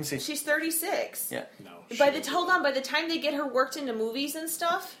 Okay, let me see. She's 36. Yeah. No. By the time they get her worked into movies and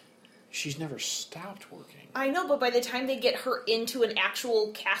stuff, she's never stopped working. I know, but by the time they get her into an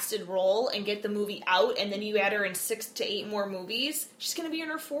actual casted role and get the movie out, and then you add her in 6 to 8 more movies, she's going to be in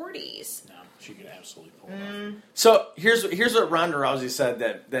her 40s. No, she could absolutely pull it off. So here's what Ronda Rousey said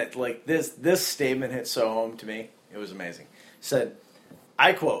that like this statement hit so home to me. It was amazing. Said,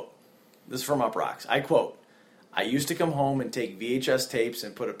 I quote, this is from Uprocks, I quote, I used to come home and take VHS tapes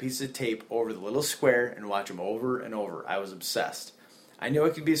and put a piece of tape over the little square and watch them over and over. I was obsessed. I knew I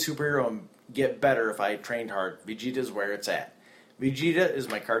could be a superhero and get better if I trained hard. Vegeta's where it's at. Vegeta is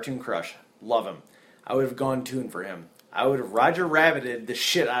my cartoon crush. Love him. I would have gone Toon for him. I would have Roger Rabbited the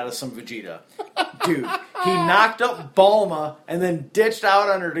shit out of some Vegeta. Dude, he knocked up Bulma and then ditched out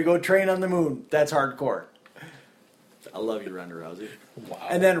on her to go train on the moon. That's hardcore. I love you, Ronda Rousey. Wow.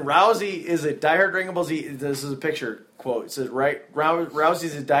 And then Rousey is a diehard Dragon Ball Z. This is a picture quote. It says,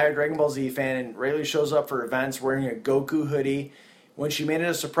 Rousey's a diehard Dragon Ball Z fan and regularly shows up for events wearing a Goku hoodie. When she made it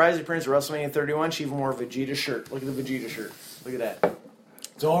a surprise appearance at WrestleMania 31, she even wore a Vegeta shirt. Look at the Vegeta shirt. Look at that.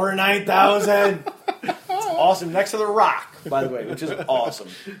 It's over 9,000. It's awesome. Next to The Rock, by the way, which is awesome.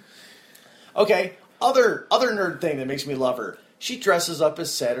 Okay, other nerd thing that makes me love her. She dresses up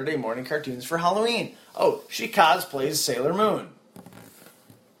as Saturday morning cartoons for Halloween. Oh, she cosplays Sailor Moon.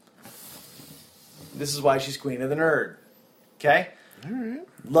 This is why she's Queen of the Nerd. Okay? All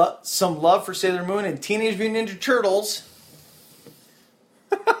right. Some love for Sailor Moon and Teenage Mutant Ninja Turtles.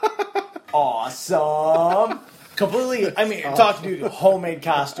 Awesome. Completely, talking to you, homemade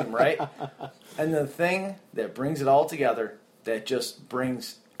costume, right? And the thing that brings it all together, that just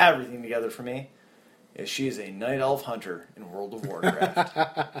brings everything together for me, is she is a night elf hunter in World of Warcraft.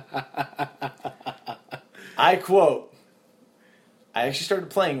 I quote, I actually started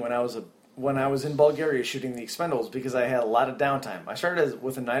playing when I was when I was in Bulgaria shooting the Expendables because I had a lot of downtime. I started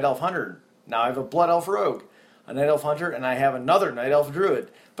with a Night Elf Hunter. Now I have a Blood Elf Rogue, a Night Elf Hunter, and I have another Night Elf Druid.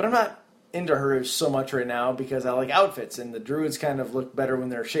 But I'm not into her so much right now because I like outfits, and the Druids kind of look better when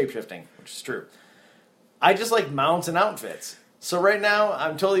they're shapeshifting, which is true. I just like mounts and outfits. So right now,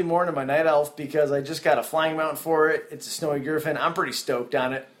 I'm totally more into my Night Elf because I just got a flying mount for it. It's a Snowy Griffin. I'm pretty stoked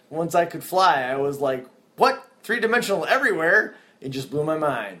on it. Once I could fly, I was like, what? 3-dimensional everywhere? It just blew my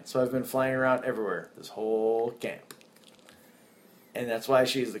mind. So I've been flying around everywhere this whole camp. And that's why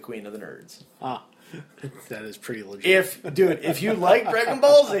she's the queen of the nerds. Ah, that is pretty legit. If you like Dragon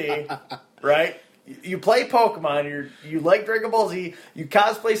Ball Z, right? You play Pokemon, you like Dragon Ball Z, you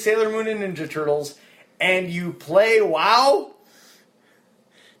cosplay Sailor Moon and Ninja Turtles, and you play WoW?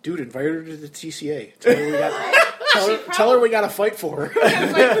 Dude, invite her to the TCA. Tell her we got to fight for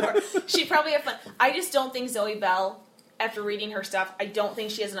her. She'd probably have fun. I just don't think Zoe Bell, after reading her stuff, I don't think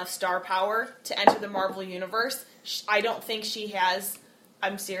she has enough star power to enter the Marvel Universe. I don't think she has.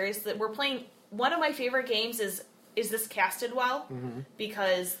 I'm serious. That we're playing. One of my favorite games is this casted well? Mm-hmm.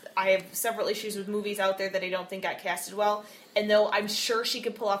 Because I have several issues with movies out there that I don't think got casted well. And though I'm sure she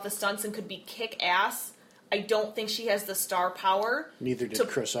could pull off the stunts and could be kick-ass, I don't think she has the star power. Neither did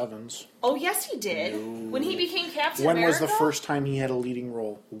Chris Evans. Oh, yes, he did. No. When he became Captain When America? was the first time he had a leading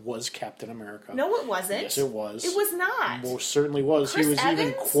role? Was Captain America. No, it wasn't. Yes, it was. It was not. Most certainly was. Chris He was Evans?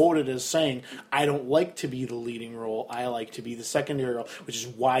 even quoted as saying, I don't like to be the leading role. I like to be the secondary role, which is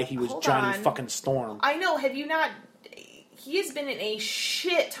why he was Hold Johnny on. fucking Storm. I know. Have you not... He has been in a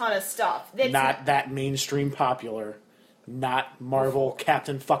shit ton of stuff. That's Not that mainstream popular. Not Marvel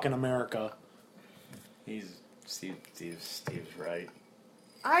Captain fucking America. Steve's right.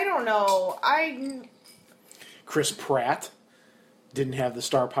 I don't know. Chris Pratt didn't have the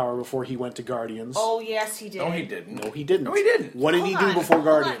star power before he went to Guardians. Oh, yes, he did. No, he didn't. No, he didn't. No, he didn't. What did he do before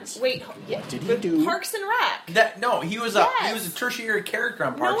Guardians? Wait, yeah. Did he do Parks and Rec? He was a tertiary character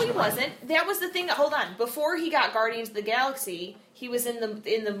on Parks No, he and Rec. wasn't. That was the thing. Hold on. Before he got Guardians of the Galaxy, he was in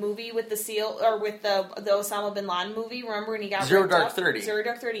the movie with the SEAL, or with the Osama bin Laden movie. Remember when he got Zero ripped Dark up? 30. Zero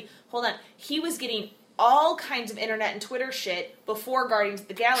Dark 30. Hold on. He was getting all kinds of internet and Twitter shit before Guardians of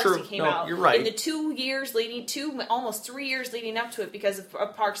the Galaxy came out. You're right. In the almost 3 years leading up to it because of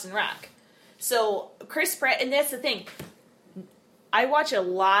Parks and Rec. So Chris Pratt, and that's the thing. I watch a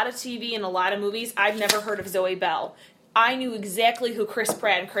lot of TV and a lot of movies. I've never heard of Zoe Bell. I knew exactly who Chris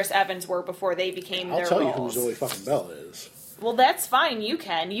Pratt and Chris Evans were before they became their roles. I'll tell you who Zoe fucking Bell is. Well, that's fine. You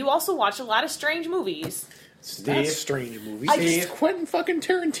can. You also watch a lot of strange movies. That's strange movies. Steve. It's Quentin fucking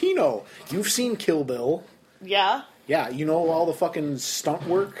Tarantino. You've seen Kill Bill. Yeah. Yeah, you know all the fucking stunt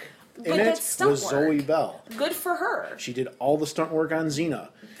work in it was Zoe Bell. Good for her. She did all the stunt work on Xena.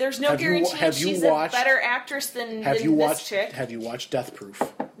 There's no guarantee she's a better actress than this chick. Have you watched Death Proof?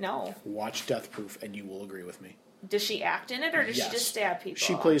 No. Watch Death Proof and you will agree with me. Does she act in it, or does she just stab people?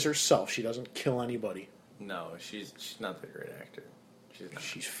 She plays herself. She doesn't kill anybody. No, she's not the great actor.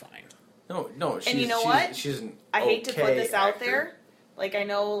 She's fine. No. And you know what? She's an I hate to put this out actor. there. Like, I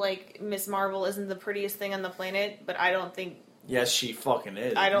know, like, Miss Marvel isn't the prettiest thing on the planet, but I don't think... Yes, she fucking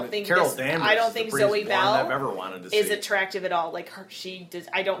is. I don't think Carol Danvers I don't think is the Zoe prettiest blonde Bell I've ever wanted to see. is attractive at all. Like,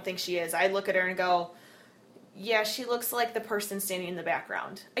 I don't think she is. I look at her and go, yeah, she looks like the person standing in the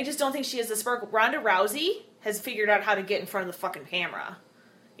background. I just don't think she has the sparkle. Ronda Rousey has figured out how to get in front of the fucking camera.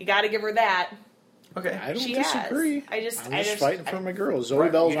 You got to give her that. Okay, I don't She disagree. has. I'm just fighting for my girl. Zoe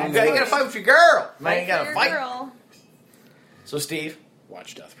Bell's on the You gotta fight with your girl. Man, you Fight for gotta your fight. girl. So, Steve.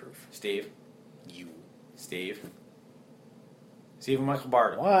 Watch Death Proof. Steve. Steve and Michael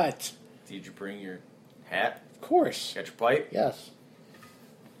Barta. What? Did you bring your hat? Of course. Got your pipe? Yes.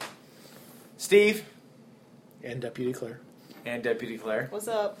 Steve. And Deputy Clare. And Deputy Clare. What's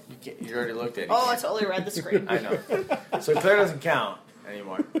up? You already looked at it. Oh, I totally read the screen. I know. So Claire doesn't count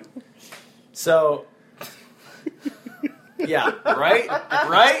anymore. So, yeah, right?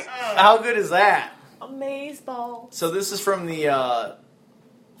 Right? How good is that? Amazeballs. So this is from the,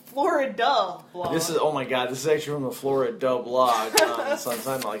 Florida blog. this is, oh my god, this is actually from the Florida blog on Sun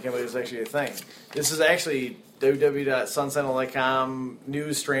Sentinel. I can't believe it's actually a thing. This is actually www.sunsentinel.com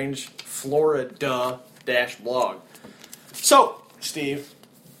news strange Florida-blog. So, Steve,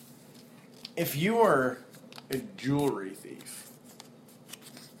 if you were a jewelry thief,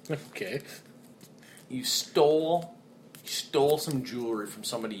 Okay. you stole some jewelry from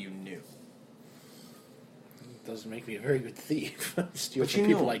somebody you knew. Doesn't make me a very good thief. Steal But from you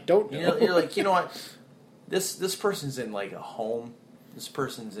people knew. I don't know. You're like, you know what? This person's in like a home. This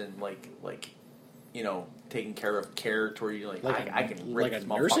person's in like taking care of to where you're like I can rip like a this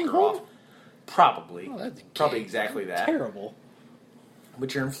nursing motherfucker home? off. Probably. Oh, that's Probably gay. exactly that. Terrible.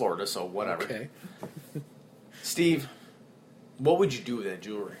 But you're in Florida, so whatever. Okay. Steve, what would you do with that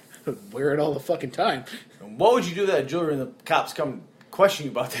jewelry? Wear it all the fucking time. And what would you do with that jewelry when the cops come question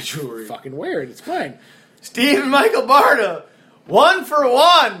you about that jewelry? Fucking wear it. It's fine. Steve and Michael Barta, 1 for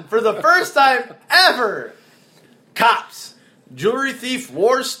 1 for the first time ever. Cops. Jewelry thief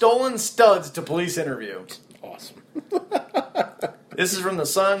wore stolen studs to police interview. Awesome. This is from the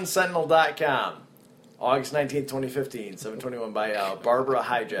SunSentinel.com. August 19th, 2015, 721 by Barbara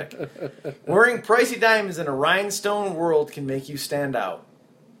Hijack. Wearing pricey diamonds in a rhinestone world can make you stand out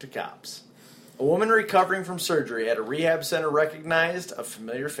to cops. A woman recovering from surgery at a rehab center recognized a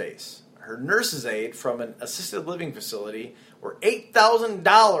familiar face. Her nurse's aide from an assisted living facility where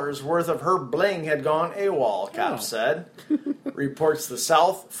 $8,000 worth of her bling had gone AWOL, cops said, reports the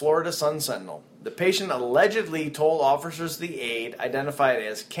South Florida Sun-Sentinel. The patient allegedly told officers the aide, identified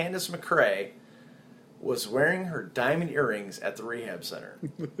as Candace McCrae, was wearing her diamond earrings at the rehab center.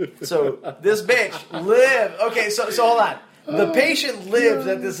 So this bitch lived. Okay, so hold on. The patient lives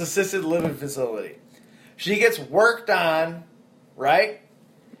at this assisted living facility. She gets worked on, right?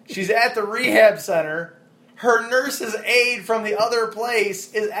 She's at the rehab center. Her nurse's aide from the other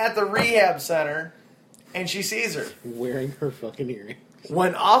place is at the rehab center, and she sees her. Wearing her fucking earrings.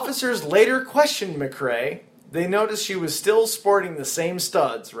 When officers later questioned McCrae, they noticed she was still sporting the same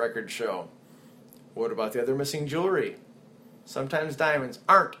studs, records show. What about the other missing jewelry? Sometimes diamonds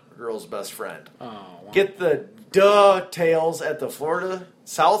aren't a girl's best friend. Oh, wow. Get the details at the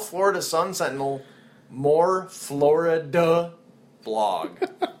South Florida Sun-Sentinel, More Florida blog,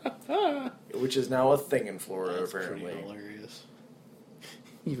 which is now a thing in Florida, That's apparently. pretty hilarious.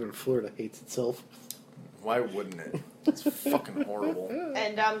 Even Florida hates itself. Why wouldn't it? It's fucking horrible.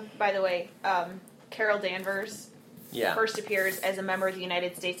 And by the way, Carol Danvers Yeah. first appears as a member of the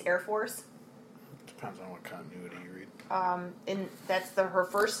United States Air Force. Depends on what continuity you read. And that's her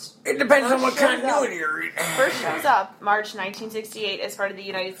first. It depends on what first shows continuity up. you read. First shows up March 1968 as part of the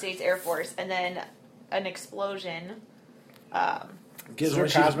United States Air Force, and then an explosion. Gives Is her that when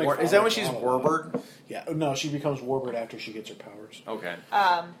she's cosmic. Is that when she's powers. Warbird? Yeah. No, she becomes Warbird after she gets her powers. Okay.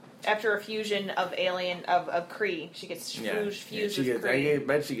 After a fusion of Kree, she gets fused with Kree. I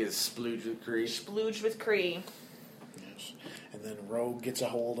bet she gets splooged with Kree. Splooged with Kree. Yes. And then Rogue gets a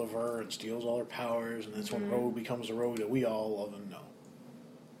hold of her and steals all her powers, and that's when Rogue becomes the Rogue that we all love and know.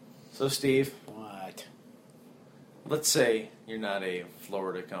 So, Steve, What? let's say you're not a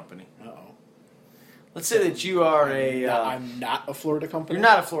Florida company. Uh-oh. Let's say that you are I'm not a Florida company? You're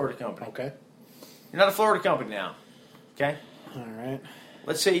not a Florida company. Okay. You're not a Florida company now. Okay? All right.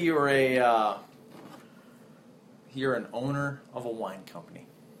 Let's say you're you're an owner of a wine company.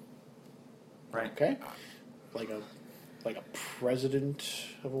 Right? Okay. Like a president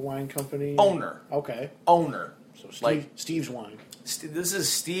of a wine company? Owner. Okay. Owner. So Steve's Wine. This is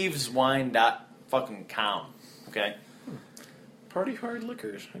steveswine.com. Okay? Party Hard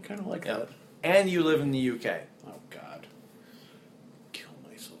Liquors. I kind of like that. And you live in the UK. Oh, God. Kill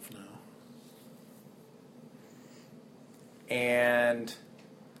myself now. And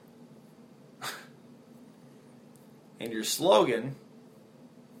your slogan.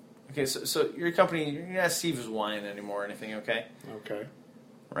 Okay, so your company, you're not Steve's Wine anymore or anything, okay? Okay.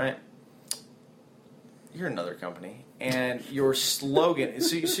 Right? You're another company. And your slogan,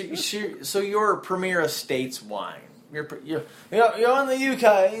 so you're Premier Estates Wine. You're in the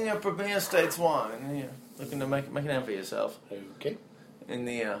UK, you're Premier Estates Wine. And you're looking to make a name for yourself Okay. in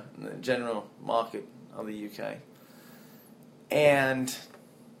the general market of the UK. And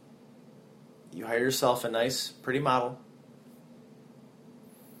you hire yourself a nice, pretty model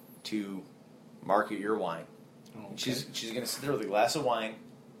to market your wine. Okay. And she's going to sit there with a glass of wine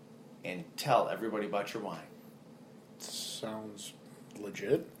and tell everybody about your wine. Sounds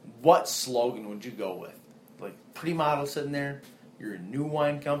legit. What slogan would you go with? Like, pretty model sitting there, you're a new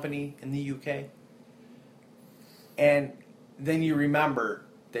wine company in the UK, and then you remember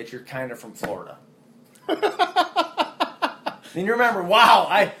that you're kind of from Florida. Then you remember,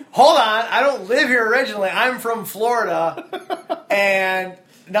 wow, hold on, I don't live here originally. I'm from Florida, and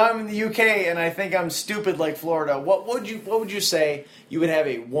now I'm in the UK, and I think I'm stupid like Florida. What would you say you would have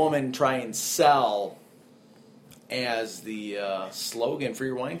a woman try and sell as the slogan for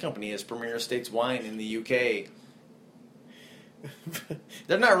your wine company as Premier Estates Wine in the UK?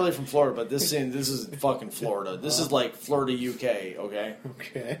 They're not really from Florida, but this is fucking Florida. This is like Florida, UK, okay?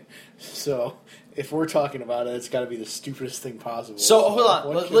 Okay. So, if we're talking about it, it's got to be the stupidest thing possible. So, hold on.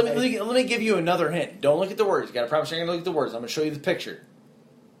 What Let me give you another hint. Don't look at the words. You got to promise you're going to look at the words. I'm going to show you the picture.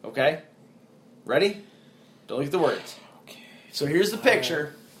 Okay? Ready? Don't look at the words. Okay. So, here's the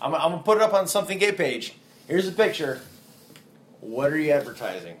picture. I'm going to put it up on Something Gay page. Here's the picture. What are you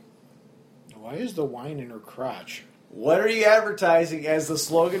advertising? Why is the wine in her crotch? What are you advertising as the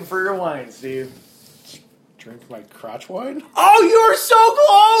slogan for your wine, Steve? Drink my crotch wine? Oh, you are so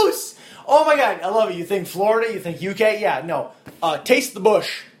close! Oh my God, I love it. You think Florida? You think UK? Yeah, no. Taste the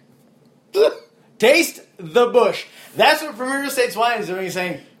bush. Taste the bush. That's what Premier Estates Wine is doing. He's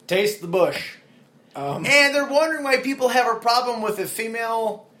saying, taste the bush. And they're wondering why people have a problem with a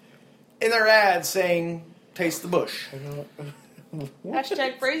female in their ads saying, taste the bush.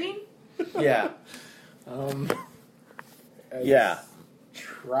 Hashtag phrasing? Yeah. Yeah.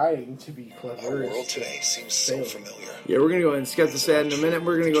 Trying to be clever. Our world today seems so familiar. Yeah, we're going to go ahead and skip this ad in a minute.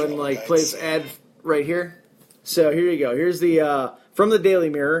 We're going to go ahead and play this ad right here. So here you go. Here's the, from the Daily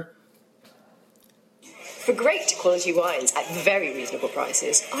Mirror. For great quality wines at very reasonable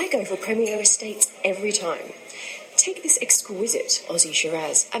prices, I go for Premier Estates every time. Take this exquisite Aussie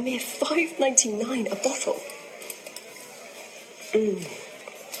Shiraz, a mere $5.99 a bottle.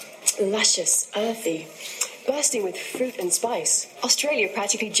 Luscious, earthy, bursting with fruit and spice. Australia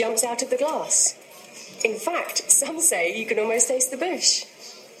practically jumps out of the glass. In fact, some say you can almost taste the bush.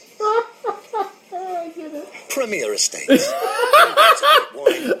 Premier Estates.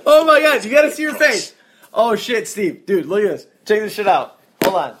 Oh my God, you got to see your face. Oh shit, Steve. Dude, look at this. Check this shit out.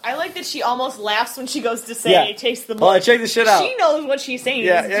 Hold on. I like that she almost laughs when she goes to say, taste the bush. Hold on, check this shit out. She knows what she's saying.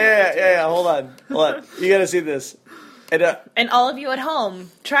 Yeah. Hold on. You got to see this. And all of you at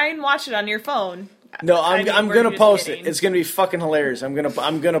home, try and watch it on your phone. No, I'm gonna post it. It's gonna be fucking hilarious. I'm gonna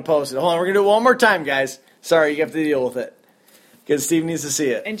post it. Hold on, we're gonna do it one more time, guys. Sorry, you have to deal with it because Steve needs to see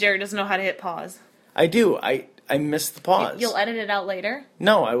it. And Jared doesn't know how to hit pause. I do. I missed the pause. You'll edit it out later?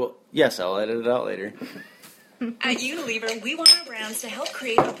 No, I will. Yes, I'll edit it out later. At Unilever, we want our brands to help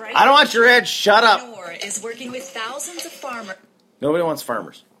create a bright. I don't want your ad. Shut up. Is working with thousands of farmers. Nobody wants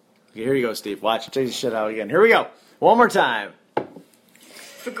farmers. Okay, here you go, Steve. Watch. Check this shit out again. Here we go. One more time.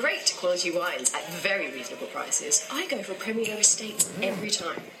 For great quality wines at very reasonable prices, I go for Premier Estates every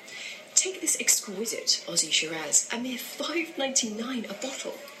time. Take this exquisite Aussie Shiraz, a mere $5.99 a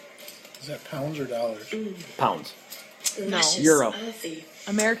bottle. Is that pounds or dollars? Pounds. Luscious, Euro. earthy,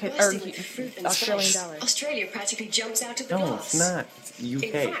 American or bursting with fruit and Australian spice. dollars. Australia practically jumps out of the No, glass. it's not. It's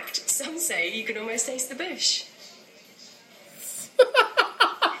UK. In fact, some say you can almost taste the bush.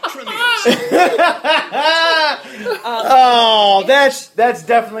 Oh, that's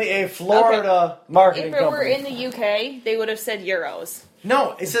definitely a Florida marketing If it were company. in the UK, they would have said euros.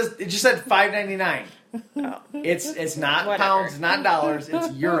 No, it just said $5.99. It's not Whatever. pounds, not dollars.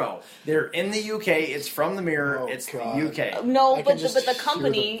 It's euro. They're in the UK. It's from the Mirror. Oh, it's God. the UK. No, I but can just the hear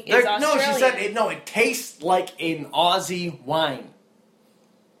company is They're- Australian. no, she said it. No, it tastes like an Aussie wine.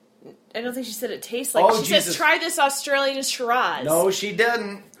 I don't think she said it tastes like. Oh, she Jesus. says try this Australian Shiraz. No, she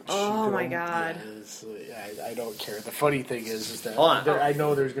didn't. Oh my God. I don't care. The funny thing is that Hold on. I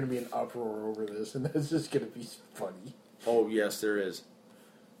know there's going to be an uproar over this, and that's just going to be funny. Oh yes, there is.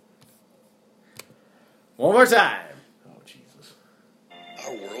 One more time. Oh Jesus!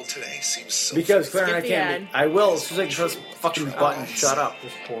 Our world today seems so Because Claire and I Skip the can't. ad. I will as soon as I can press the fucking button. Shut up.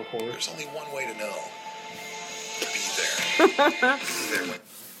 This poor horse. There's only one way to know. Be there. Be there.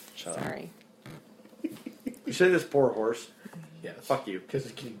 Shut up. Sorry. You say this poor horse. Yes. Fuck you. Because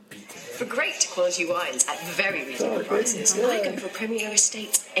it's getting beat to death. For great quality wines at very reasonable prices, I go for Premier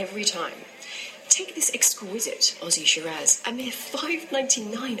Estates every time. Take this exquisite Aussie Shiraz, a mere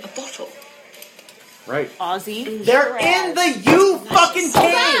 $5.99 a bottle. Right. Aussie. They're in the U fucking Hold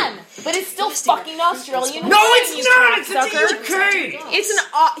K. on, but it's still fucking Australian. No, wine, it's you not. It's in cocksucker. the UK. It's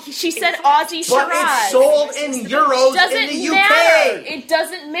an. She said Aussie But Shiraz. it's sold in euros Doesn't in the matter. UK. It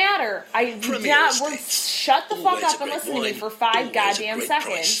doesn't matter. I Premier not. Estates. Shut the fuck Always up a and great listen to me wine. for 5 Always a goddamn great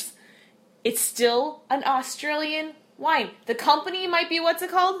seconds. price. It's still an Australian wine. The company might be what's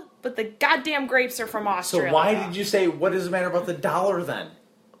it called, but the goddamn grapes are from Australia. So why did you say what does it matter about the dollar then?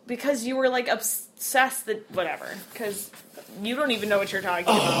 Because you were like obsessed that whatever. Because you don't even know what you're talking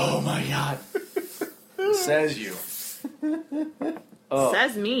about. Oh my god. Says you. Oh,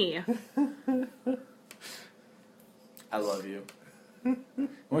 Says me. I love you.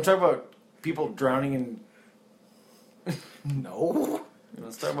 Want to talk about people drowning in? No.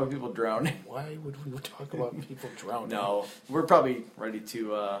 Let's talk about people drowning. Why would we talk about people drowning? No, we're probably ready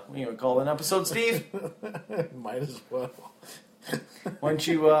to call an episode, Steve. Might as well. Why don't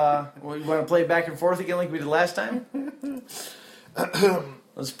you want to play back and forth again like we did last time?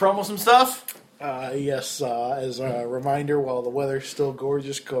 Let's promo some stuff. Yes, as a reminder, while the weather's still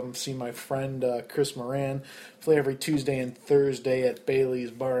gorgeous, come see my friend Chris Moran play every Tuesday and Thursday at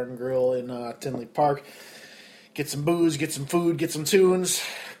Bailey's Bar and Grill in Tinley Park. Get some booze, get some food, get some tunes.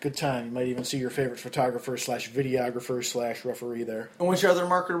 Good time. You might even see your favorite photographer / videographer / referee there. And what's your other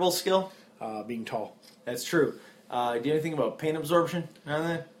marketable skill? Being tall. That's true. Do you know anything about paint absorption on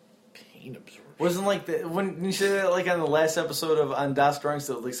that? Paint absorption? Wasn't like when you said that like on the last episode of on Das Drawings,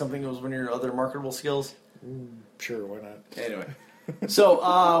 that like something was one of your other marketable skills? Sure, why not? Anyway.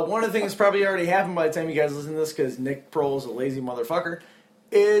 So, one of the things that's probably already happened by the time you guys listen to this, because Nick Prohl is a lazy motherfucker,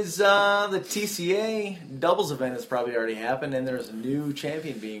 is the TCA doubles event has probably already happened, and there's a new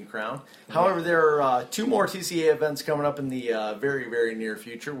champion being crowned. However, there are 2 more TCA events coming up in the very, very near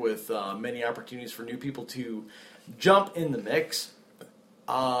future with many opportunities for new people to jump in the mix.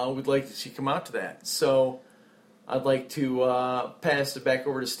 We'd like to see you come out to that. So, I'd like to pass it back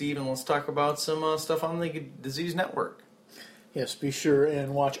over to Steve, and let's talk about some stuff on the Disease Network. Yes, be sure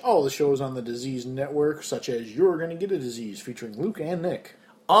and watch all the shows on the Disease Network, such as You're Gonna Get a Disease, featuring Luke and Nick.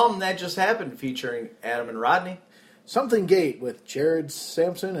 That just happened, featuring Adam and Rodney. Something Gate with Jared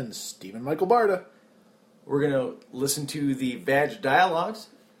Sampson and Stephen Michael Barta. We're going to listen to the Badge Dialogues.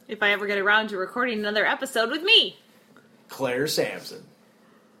 If I ever get around to recording another episode with me. Clare Sampson.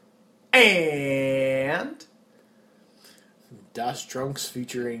 And Das Drunks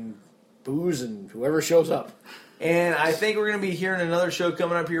featuring booze and whoever shows up. And I think we're going to be hearing another show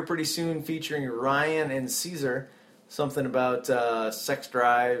coming up here pretty soon featuring Ryan and Caesar. Something about sex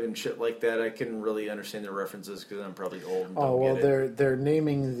drive and shit like that. I couldn't really understand their references because I'm probably old and don't get it. They're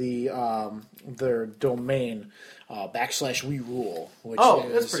naming their domain /We Rule, which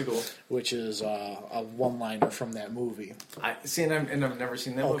that's pretty cool. Which is a one-liner from that movie. And I've never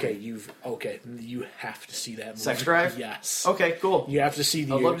seen that movie. You have to see that movie. Sex Drive? Yes. Okay, cool. You have to see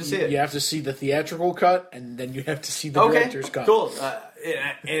I'd love to see it. You have to see the theatrical cut, and then you have to see the director's cut. Cool.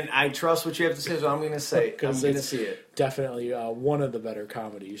 And I trust what you have to say, so I'm going to say I'm going to see it. Definitely one of the better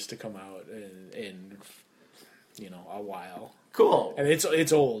comedies to come out in a while. Cool. And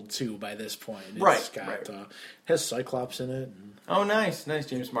it's old too by this point. It's got has Cyclops in it. Oh, nice,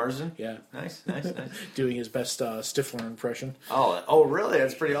 James Marsden. Yeah, nice. Doing his best Stifler impression. Oh, really?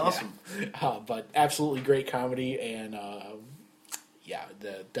 That's pretty awesome. Yeah. But absolutely great comedy, and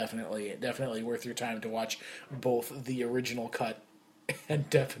definitely worth your time to watch both the original cut and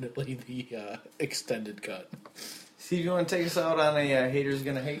definitely the extended cut. Steve, you want to take us out on a Haters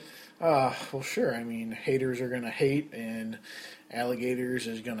Gonna Hate? Well, sure. I mean, haters are going to hate, and alligators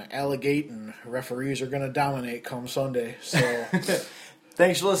is going to alligate, and referees are going to dominate come Sunday. So,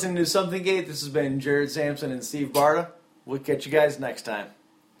 thanks for listening to Something Gate. This has been Jared Sampson and Steve Barta. We'll catch you guys next time.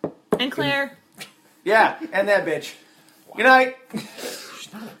 And Claire. Yeah, and that bitch. Wow. Good night.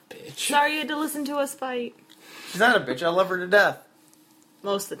 She's not a bitch. Sorry you had to listen to us fight. She's not a bitch. I love her to death.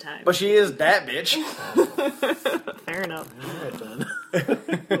 Most of the time. But she is that bitch. Fair enough. All right,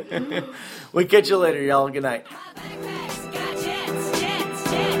 then. We'll catch you later, y'all. Good night.